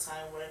small amount of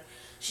time where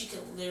she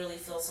could literally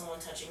feel someone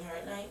touching her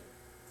at night.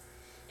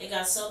 It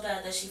got so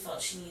bad that she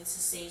felt she needed to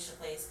stage the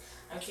place.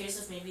 I'm curious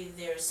if maybe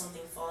there is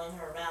something following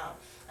her around,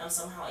 and I'm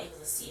somehow able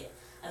to see it.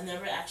 I've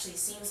never actually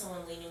seen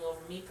someone leaning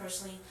over me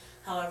personally.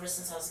 However,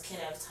 since I was a kid,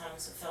 I have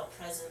times felt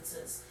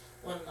presences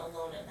when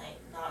alone at night.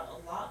 Not a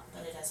lot,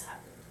 but it has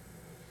happened.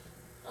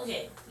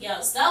 Okay,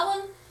 yeah, so that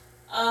one,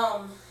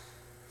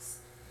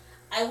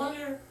 I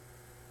wonder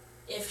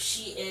if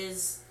she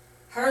is,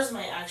 hers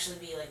might actually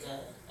be like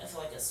I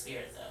feel like a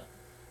spirit though,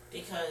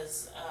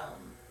 because,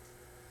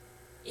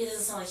 it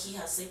doesn't sound like he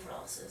has sleep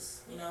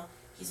paralysis, you know?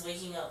 He's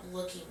waking up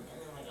looking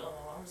and then like, oh,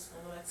 well, I'm just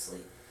gonna go back to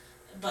sleep.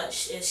 But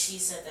she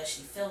said that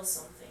she felt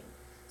something,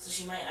 so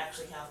she might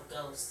actually have a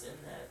ghost, and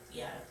that,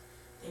 yeah,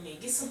 they need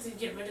to get something to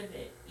get rid of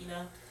it, you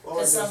know?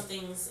 Because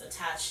something's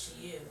attached to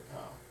you.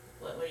 Oh.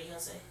 What are you gonna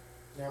say?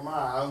 Never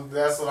mind.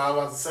 That's what I was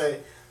about to say.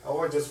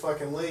 Or just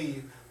fucking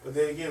leave. But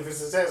then again, if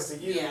it's attached to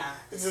you, yeah.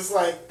 It's just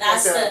like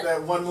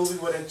that one movie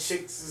where that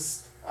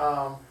chick's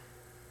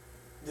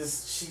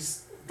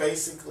she's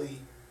basically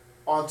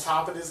on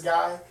top of this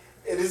guy.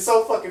 It is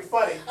so fucking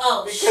funny.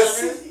 Oh,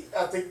 because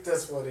I think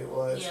that's what it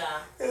was.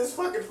 Yeah. It is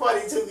fucking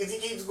funny too because he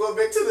keeps going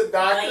back to the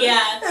doctor.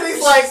 Yeah. And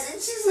he's like,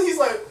 he's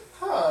like,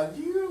 huh,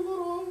 you're a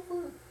little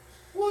over.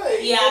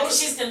 What? Yeah, because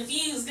she's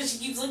confused because she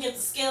keeps looking at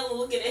the scale and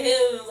looking at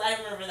him. I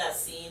remember that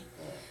scene.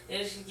 Yeah.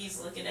 And she keeps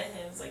looking at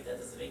him. It's like, that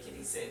doesn't make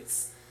any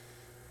sense.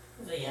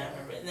 But yeah, I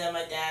remember it. And then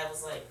my dad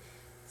was like,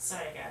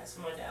 sorry guys,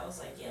 my dad was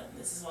like, yeah,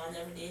 this is why I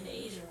never dated an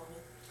Asian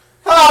woman.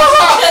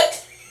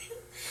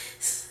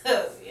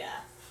 So,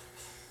 yeah.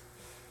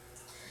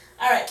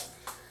 Alright.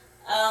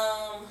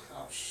 Oh,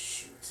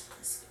 shoot.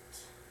 I skipped.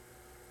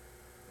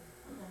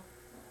 Oh, no.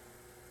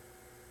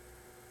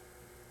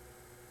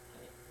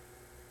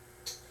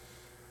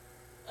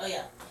 Oh,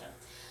 yeah. Okay.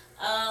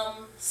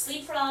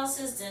 Sleep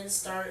paralysis didn't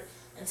start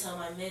until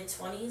my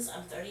mid-20s.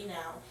 I'm 30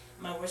 now.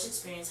 My worst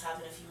experience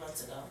happened a few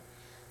months ago.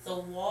 The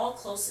wall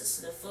closest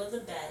to the foot of the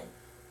bed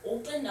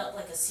opened up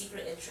like a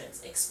secret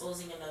entrance,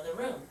 exposing another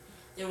room.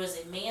 There was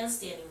a man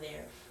standing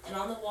there, and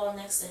on the wall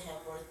next to him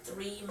were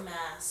 3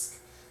 masks.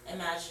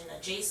 Imagine a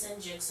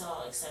Jason,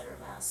 Jigsaw, etc.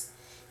 mask.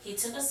 He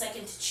took a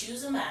second to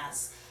choose a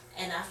mask,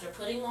 and after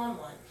putting on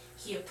one,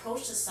 he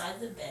approached the side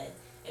of the bed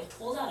and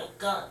pulled out a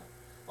gun.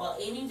 While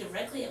aiming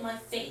directly at my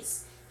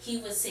face, he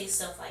would say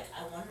stuff like,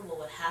 I wonder what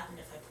would happen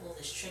if I pull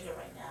this trigger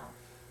right now,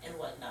 and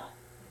whatnot.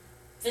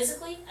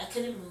 Physically, I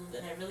couldn't move,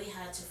 and I really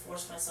had to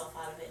force myself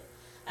out of it.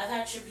 I've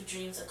had trippy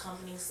dreams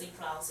accompanying sleep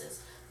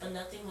paralysis, but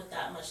nothing with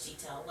that much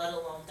detail, let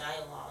alone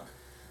dialogue.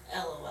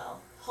 LOL.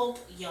 Hope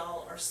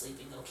y'all are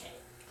sleeping okay.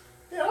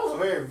 Yeah, that was a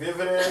very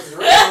vivid ass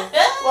dream.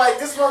 Like,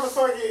 this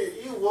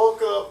motherfucker, you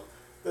woke up,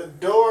 the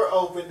door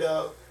opened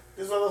up,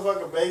 this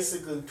motherfucker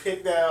basically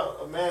picked out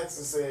a match and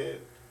said,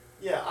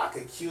 yeah, I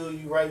could kill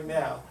you right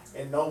now,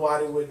 and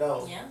nobody would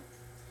know. Yeah.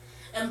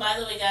 And by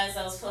the way, guys,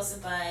 that was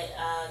posted by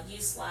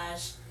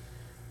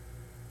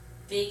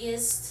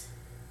 /biggest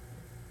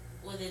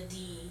with a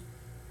D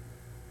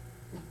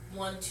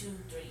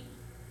 123.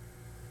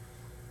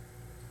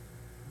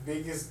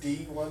 Biggest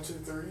D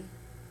 123.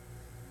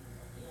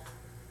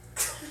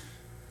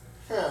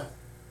 Yeah.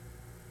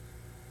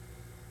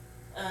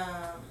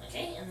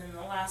 Okay, and then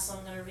the last one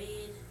I'm gonna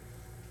read.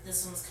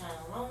 This one's kind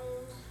of long.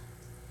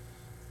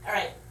 All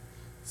right.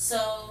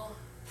 So,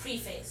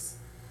 preface.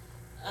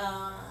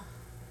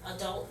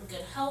 Adult in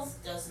good health,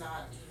 does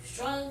not use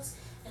drugs,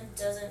 and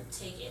doesn't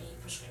take any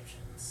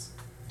prescriptions.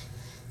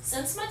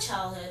 Since my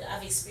childhood,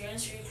 I've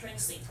experienced recurring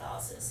sleep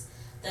paralysis.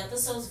 The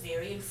episodes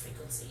vary in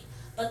frequency,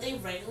 but they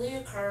regularly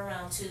occur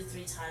around 2 to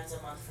 3 times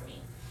a month for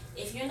me.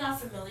 If you're not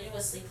familiar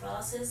with sleep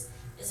paralysis,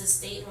 it's a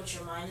state in which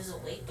your mind is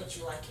awake but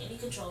you lack any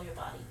control of your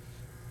body.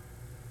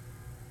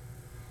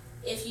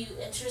 If you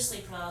enter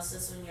sleep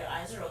paralysis when your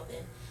eyes are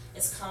open,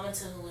 it's common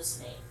to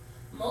hallucinate.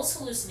 Most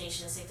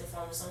hallucinations take the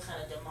form of some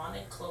kind of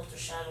demonic, cloaked, or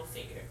shadow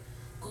figure.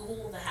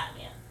 Google the Hat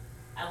Man.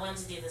 I wanted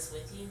to do this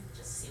with you,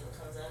 just to see what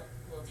comes up.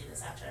 We'll do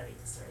this after I read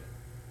the story.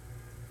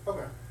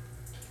 Okay.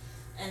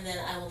 And then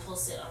I will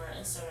post it on our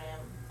Instagram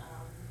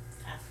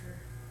after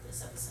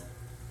this episode.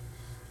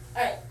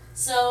 Alright,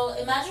 so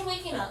imagine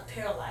waking up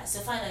paralyzed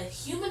to find a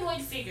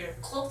humanoid figure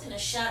cloaked in a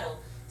shadow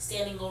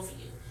standing over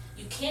you.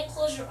 You can't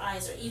close your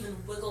eyes or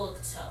even wiggle a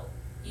toe.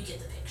 You get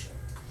the picture.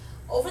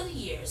 Over the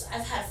years,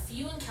 I've had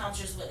few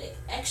encounters with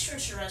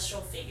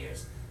extraterrestrial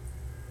figures.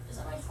 Is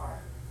that my car?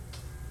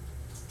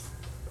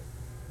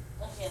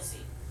 I can't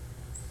see.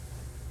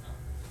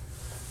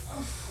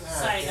 Oh.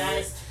 Sorry,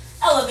 guys.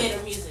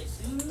 Elevator music.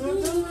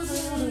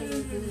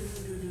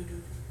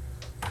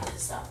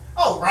 Stop.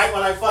 Oh, right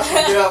when I fucking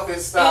get up, it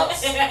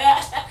stops.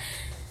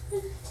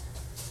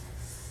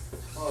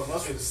 Oh, it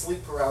must be the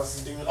sleep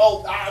paralysis demon.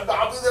 Oh,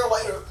 I'll be there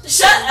later.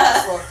 Shut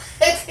up. Fuck.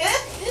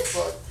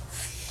 Fuck.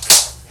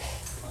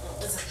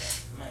 It's okay.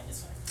 It's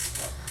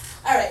fine.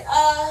 Alright,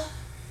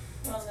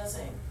 what was I gonna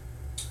say?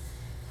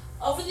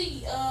 Over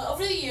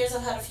the years,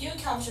 I've had a few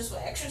encounters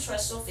with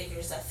extraterrestrial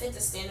figures that fit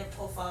the standard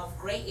profile of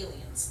great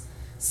aliens.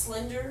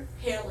 slender,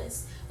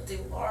 hairless, with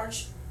a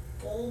large,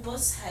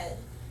 bulbous head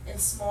and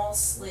small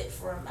slit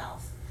for a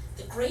mouth.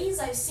 The Greys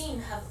I've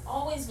seen have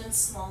always been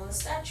small in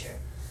stature,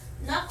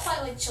 not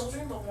quite like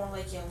children, but more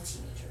like young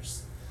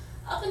teenagers.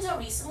 Up until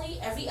recently,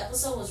 every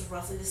episode was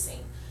roughly the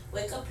same.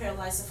 Wake up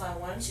paralyzed to find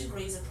one or two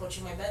Greys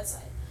approaching my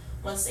bedside.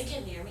 Once they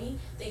get near me,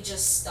 they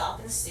just stop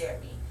and stare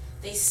at me.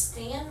 They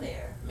stand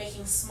there,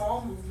 making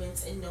small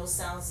movements and no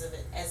sounds of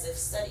it, as if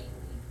studying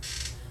me.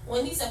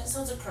 When these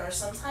episodes occur,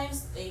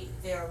 sometimes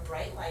there are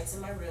bright lights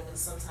in my room and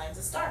sometimes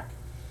it's dark.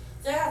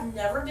 There have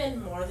never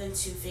been more than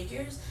two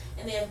figures,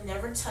 and they have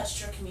never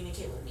touched or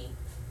communicated with me.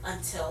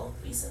 Until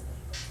recently.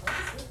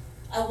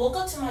 I woke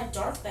up to my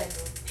dark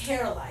bedroom,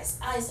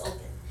 paralyzed, eyes open.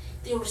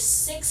 There were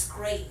 6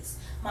 Greys.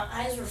 My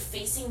eyes were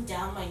facing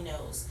down my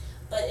nose,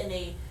 but in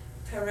the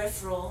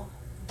peripheral,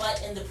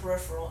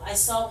 I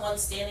saw one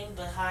standing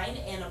behind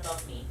and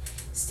above me,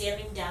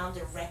 staring down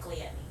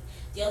directly at me.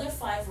 The other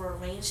 5 were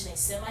arranged in a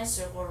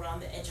semicircle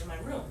around the edge of my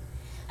room.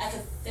 I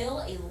could feel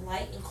a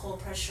light and cold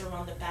pressure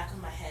around the back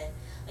of my head,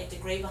 like the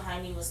Grey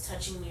behind me was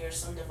touching me or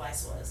some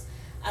device was.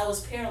 I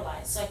was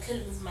paralyzed, so I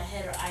couldn't move my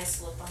head or eyes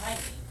to look behind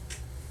me.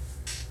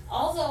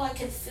 Although I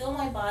could feel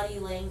my body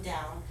laying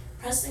down,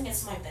 pressed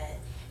against my bed,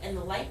 and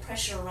the light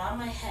pressure around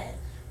my head,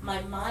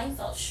 my mind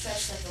felt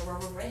stretched like a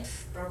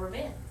rubber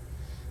band.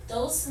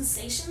 Those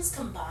sensations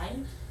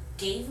combined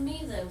gave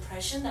me the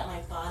impression that my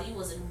body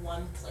was in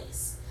one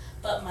place,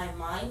 but my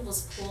mind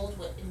was pulled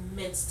with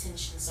immense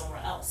tension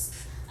somewhere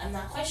else. I'm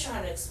not quite sure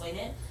how to explain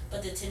it,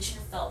 but the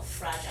tension felt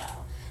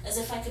fragile, as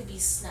if I could be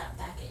snapped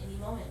back at any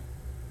moment.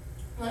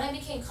 When I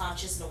became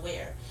conscious and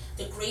aware,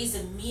 the Greys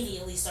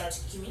immediately started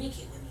to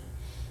communicate with me.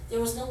 There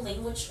was no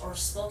language or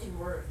spoken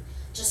word,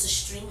 just a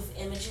stream of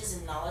images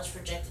and knowledge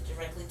projected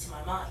directly to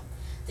my mind.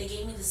 They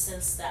gave me the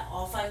sense that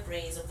all 5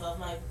 Greys around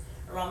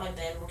my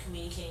bed were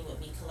communicating with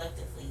me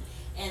collectively,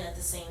 and at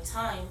the same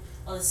time,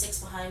 while the 6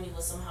 behind me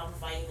was somehow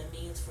providing the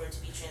means for it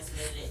to be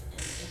transmitted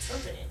and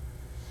interpreted.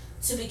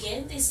 To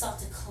begin, they sought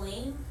to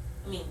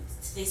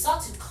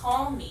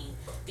calm me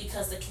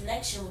because the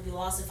connection would be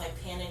lost if I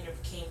panicked or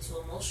became too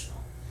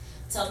emotional.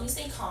 To help me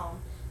stay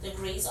calm, the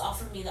Greys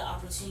offered me the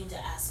opportunity to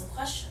ask some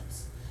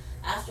questions.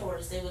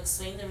 Afterwards, they would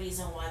explain the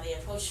reason why they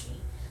approached me.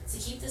 To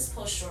keep this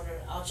post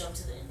shorter, I'll jump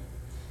to the ending.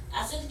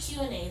 After the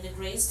Q&A, the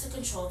Greys took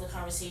control of the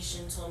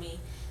conversation and told me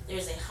there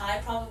is a high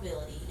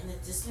probability in the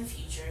distant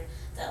future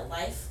that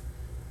life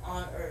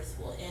on Earth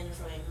will end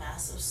from a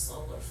massive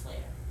solar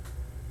flare.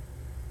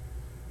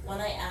 When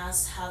I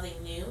asked how they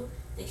knew,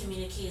 they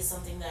communicated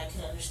something that I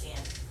could understand.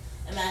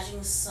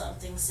 Imagining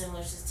something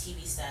similar to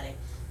TV static,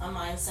 my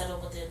mind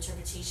settled with the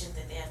interpretation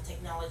that they have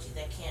technology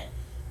that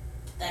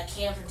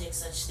can predict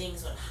such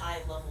things with high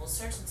level of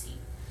certainty.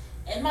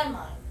 In my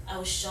mind, I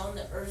was shown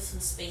the Earth from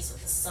space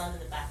with the sun in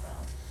the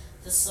background.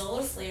 The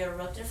solar flare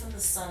erupted from the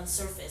sun's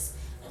surface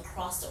and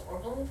crossed the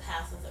orbital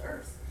path of the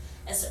Earth.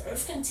 As the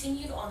Earth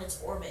continued on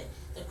its orbit,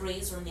 the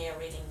Greys were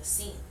narrating the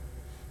scene.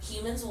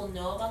 Humans will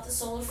know about the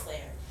solar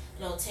flare,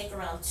 and it will take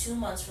around 2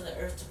 months for the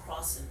Earth to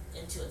cross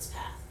into its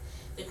path.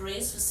 The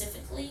Greys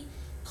specifically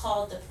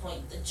called the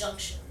point the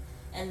junction,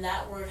 and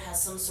that word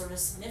has some sort of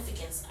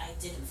significance I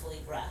didn't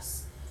fully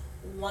grasp.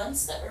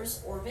 Once the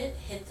Earth's orbit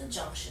hit the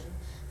junction,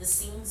 the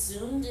scene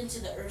zoomed into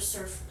the Earth's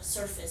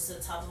surface to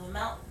the top of a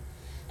mountain.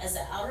 As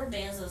the outer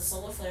bands of the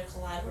solar flare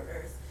collide with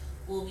Earth,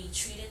 will be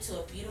treated to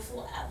a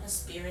beautiful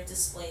atmospheric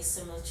display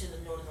similar to the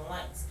Northern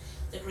Lights.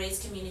 The Greys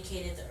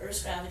communicated the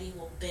Earth's gravity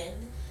will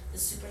bend the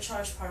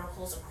supercharged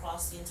particles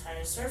across the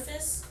entire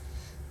surface.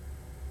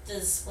 The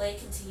display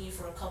continued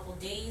for a couple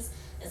days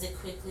as it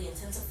quickly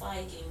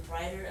intensified, getting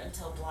brighter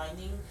until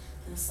blinding,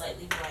 then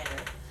slightly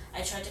brighter.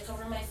 I tried to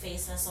cover my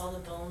face and I saw the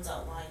bones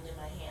outlined in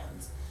my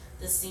hands.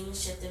 The scene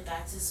shifted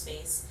back to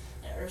space,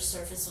 and Earth's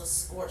surface was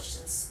scorched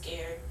and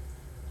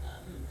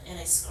in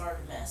a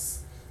scarred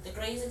mess. The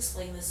Greys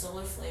explained the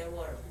solar flare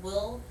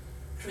will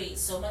create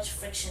so much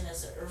friction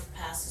as the Earth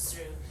passes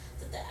through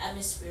that the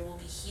atmosphere will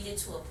be heated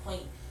to a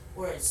point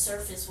where its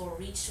surface will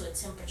reach to a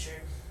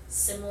temperature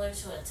similar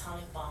to an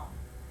atomic bomb.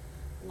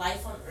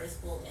 Life on Earth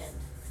will end.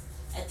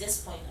 At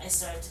this point, I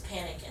started to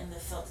panic and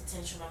felt the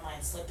tension in my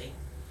mind slipping.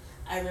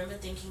 I remember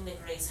thinking the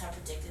Greys had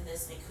predicted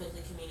this and they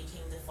quickly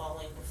communicating the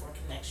following before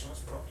connection was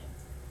broken.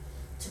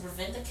 To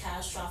prevent the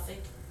catastrophe,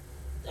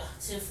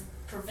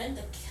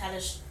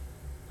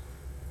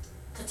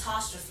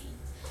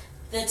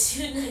 the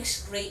 2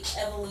 next great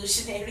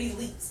evolutionary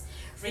leaps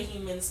for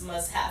humans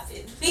must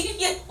happen. Leave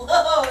me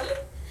alone!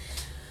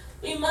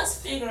 We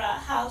must figure out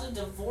how to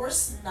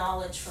divorce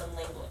knowledge from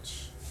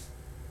language.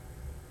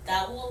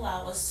 That will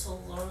allow us to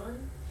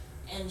learn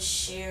and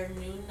share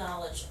new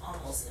knowledge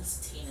almost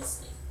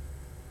instantaneously.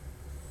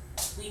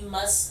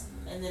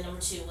 And then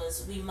number 2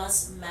 was, we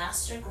must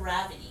master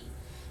gravity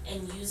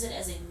and use it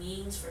as a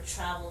means for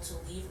travel to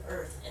leave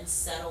Earth and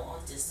settle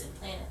on distant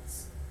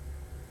planets.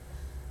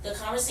 The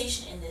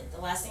conversation ended.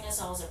 The last thing I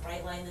saw was a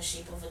bright light in the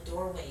shape of a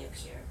doorway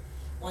appear.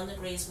 One of the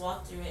Greys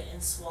walked through it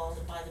and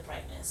swallowed by the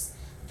brightness.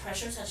 The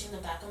pressure touching the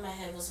back of my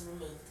head was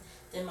removed.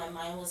 Then my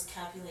mind was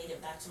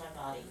catapulted back to my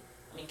body.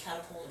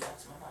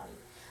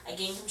 I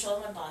gained control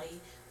of my body,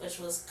 which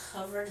was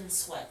covered in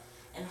sweat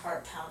and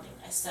heart pounding.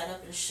 I sat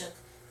up and shook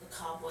the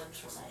cobwebs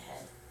from my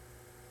head.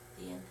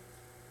 The end.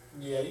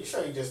 Yeah, you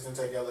sure you just didn't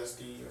take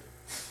LSD? Or...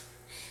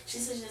 She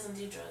said she doesn't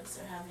do drugs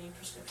or have any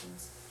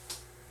prescriptions.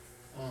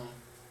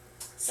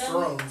 So,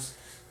 Shrooms.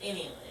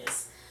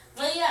 anyways.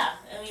 But yeah,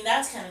 I mean,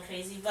 that's kind of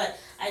crazy. But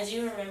I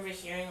do remember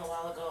hearing a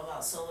while ago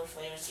about solar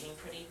flares getting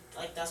pretty,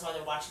 like, that's why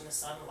they're watching the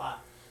sun a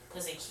lot.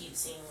 Because they keep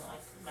seeing,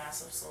 like,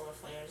 massive solar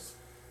flares.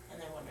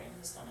 And they're wondering if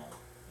it's gonna,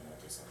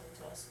 do something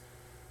to us.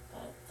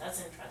 But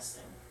that's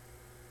interesting.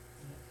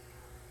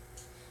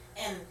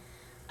 And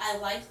I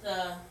like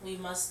the we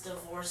must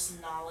divorce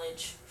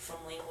knowledge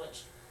from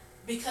language.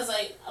 Because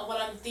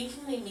what I'm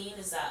thinking they mean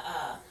is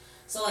that,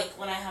 so, like,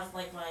 when I have,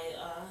 like, my,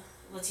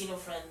 Latino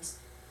friends,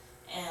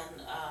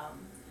 and,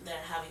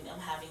 I'm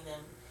having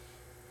them,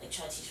 like,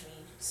 try to teach me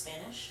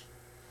Spanish.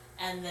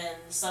 And then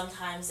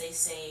sometimes they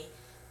say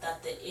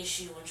that the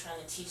issue when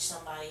trying to teach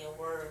somebody a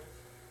word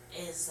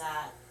is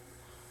that,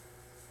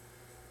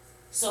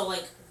 so,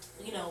 like,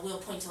 we'll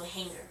point to a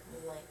hanger.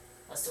 We'll be like,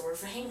 what's the word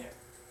for hanger?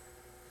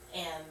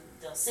 And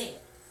they'll say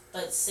it.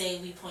 But say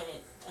we point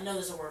it, I know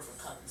there's a word for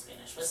cup in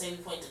Spanish, but say we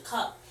point to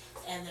cup,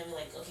 and then we're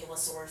like, okay,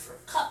 what's the word for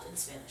cup in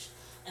Spanish?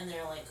 And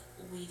they're like,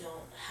 we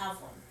don't have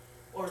one.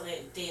 Or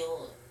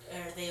they'll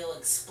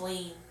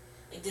explain,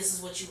 like, this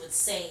is what you would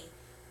say,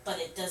 but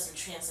it doesn't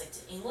translate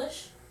to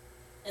English.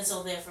 And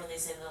so therefore they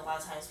say that a lot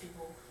of times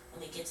people, when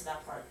they get to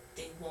that part,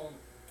 they won't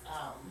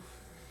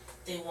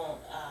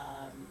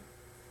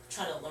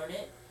try to learn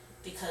it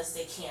because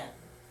they can't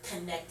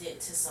connect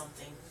it to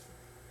something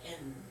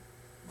in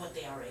what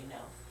they already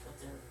know.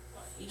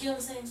 You get what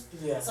I'm saying?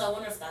 Yeah. So I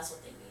wonder if that's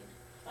what they mean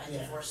by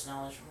divorce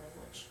knowledge from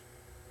language.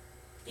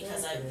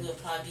 Because I would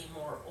probably be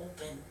more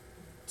open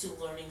to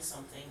learning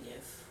something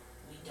if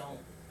we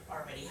don't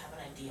already have an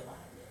idea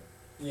behind it.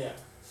 Yeah.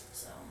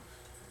 So,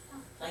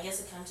 I guess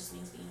it kind of just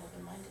means being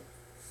open-minded.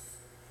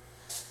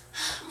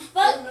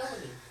 But, good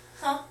analogy.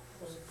 Huh?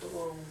 That was a good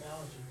little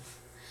analogy.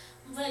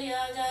 But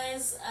yeah,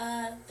 guys,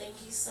 thank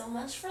you so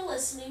much for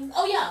listening.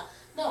 Oh yeah,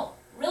 no,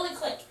 really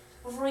quick,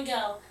 before we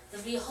go,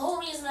 the whole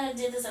reason I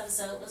did this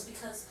episode was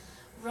because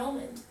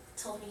Roman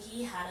told me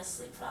he had a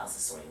sleep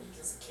paralysis story when he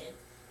was a kid.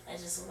 I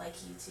just would like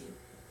you to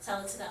tell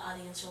it to the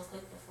audience real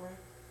quick before.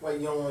 Wait,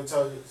 you don't want to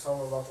tell me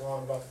about the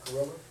one about the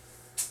gorilla?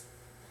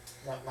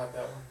 Not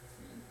that one.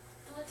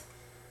 What?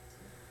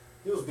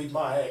 He was beating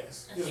my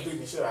ass. He was Okay.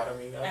 beating the shit out of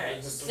me.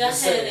 Alright, Just go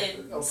say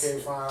ahead. okay,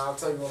 fine. I'll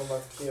tell you one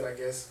about the kid, I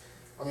guess.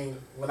 I mean,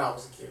 when I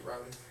was a kid,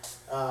 rather.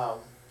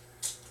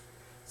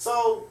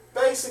 So,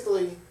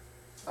 basically,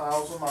 I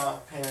was with my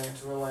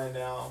parents. We were laying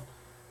down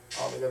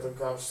all together.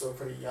 I was still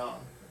pretty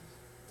young.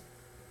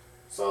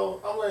 So,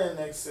 I'm laying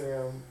next to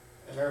them,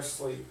 and they're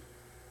asleep.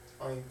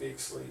 I mean, big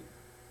sleep.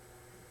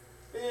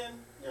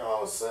 Then,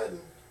 all of a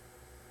sudden,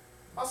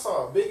 I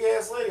saw a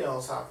big-ass lady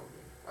on top of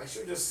me. Like, she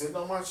was just sitting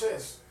on my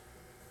chest.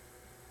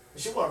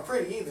 And she wasn't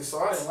pretty either, so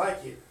I didn't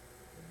like it.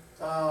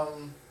 But,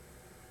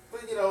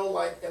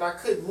 and I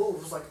couldn't move.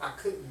 It was like I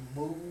couldn't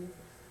move.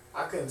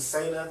 I couldn't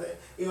say nothing.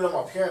 Even though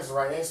my parents were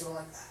right next to me, I'm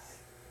like,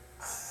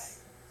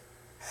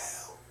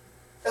 help.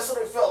 That's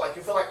what it felt like.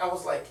 It felt like I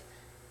was, like,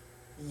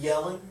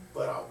 yelling,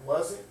 but I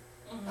wasn't.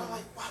 Mm-hmm. I'm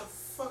like, why the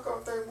fuck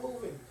aren't they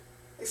moving?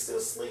 They still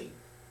sleep.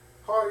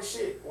 Hard as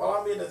shit while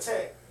I'm being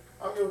attacked.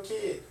 I'm your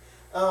kid.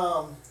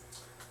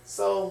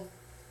 So,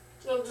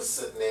 I'm just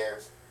sitting there.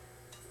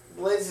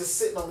 The lady's just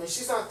sitting on me.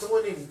 She's not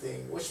doing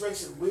anything, which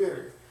makes it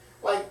weirder.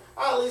 Like,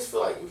 I at least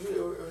feel like if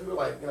you were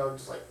like,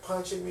 just like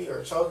punching me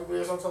or choking me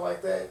or something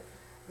like that,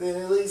 then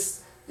at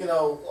least,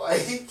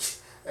 like,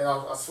 and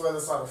I swear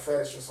that's not a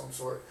fetish or some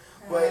sort.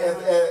 But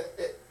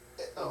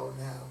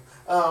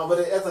but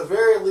at the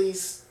very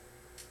least,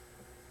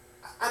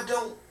 I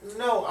don't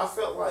know. I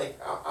felt like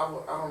I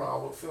don't know. I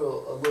would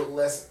feel a little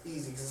less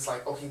easy because it's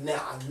like, okay,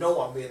 now I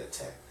know I'm being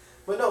attacked.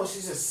 But no,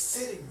 she's just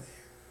sitting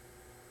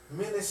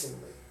there,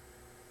 menacingly,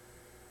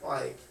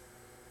 like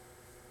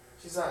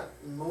she's not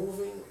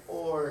moving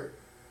or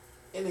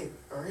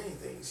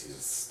anything. She's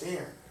just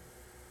staring.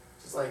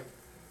 She's like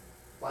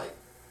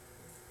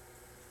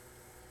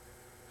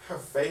her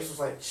face was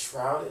like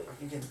shrouded, like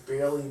you can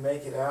barely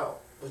make it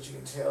out, but you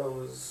can tell it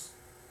was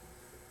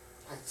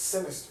like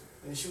sinister.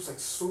 And she was like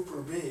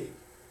super big.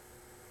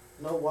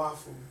 No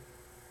waffle.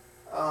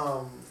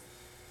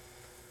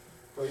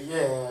 But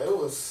yeah, it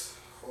was,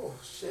 oh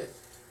shit.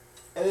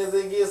 And the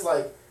thing is,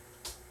 like,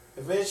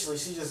 eventually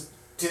she just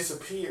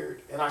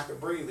disappeared and I could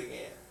breathe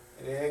again.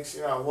 And then next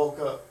year I woke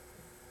up.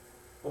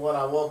 But when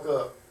I woke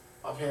up,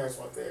 my parents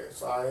weren't there.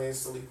 So I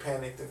instantly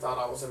panicked and thought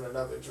I was in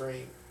another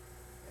dream.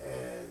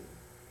 And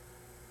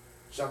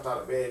jumped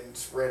out of bed and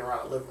just ran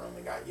around the living room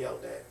and got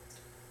yelled at.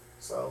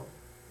 So,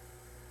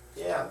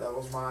 yeah, that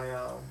was my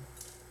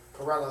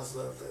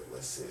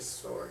paralysis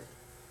story.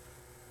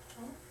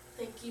 Well,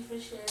 thank you for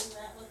sharing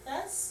that with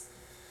us.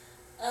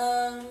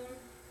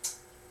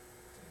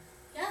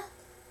 Yeah.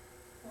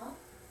 Well,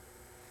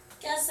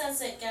 guess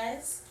that's it,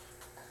 guys.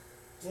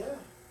 Yeah.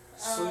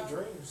 Sweet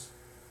dreams.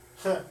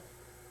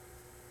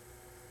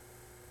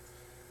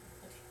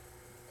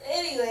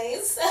 Anyway.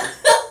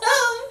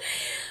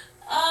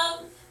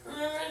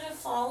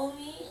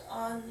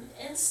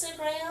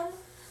 Instagram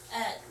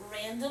at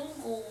Random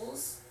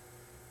Ghouls.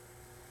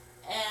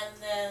 And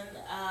then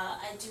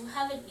I do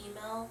have an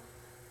email.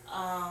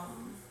 I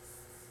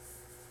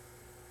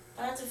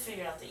have to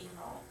figure out the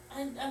email.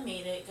 I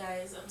made it,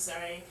 guys. I'm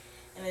sorry.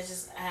 And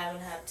I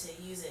haven't had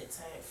to use it,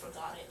 so I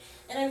forgot it.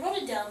 And I wrote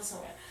it down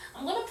somewhere.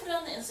 I'm going to put it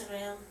on the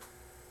Instagram.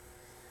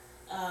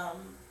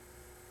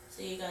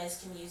 So you guys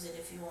can use it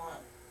if you want.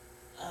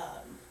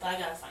 But I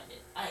gotta find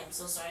it. I am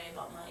so sorry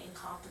about my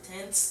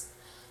incompetence.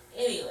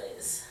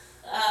 Anyways,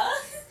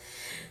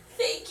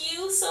 thank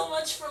you so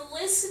much for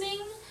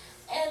listening.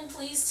 And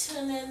please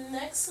tune in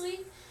next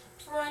week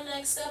for our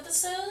next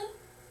episode.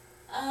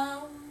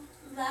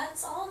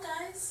 That's all,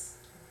 guys.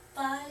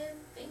 Bye and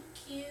thank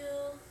you.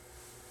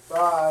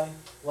 Bye.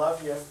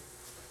 Love you.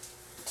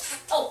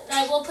 Oh, and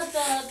I will put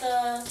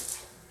the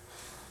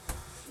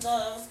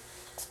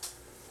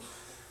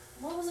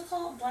what was it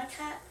called? Black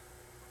Hat?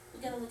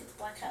 We gotta look at the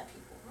Black Hat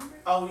people, remember?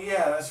 Oh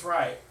yeah, that's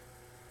right.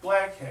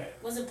 Black Hat.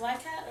 Was it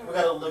Black Hat or We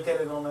gotta look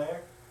at it on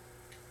there.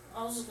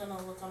 I was just gonna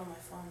look on my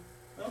phone.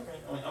 Okay.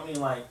 I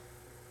mean like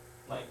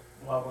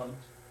while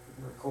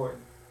we're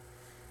recording.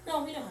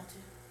 No, we don't have to.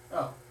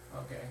 Oh,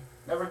 okay.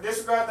 Never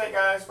disregard that,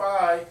 guys.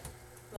 Bye.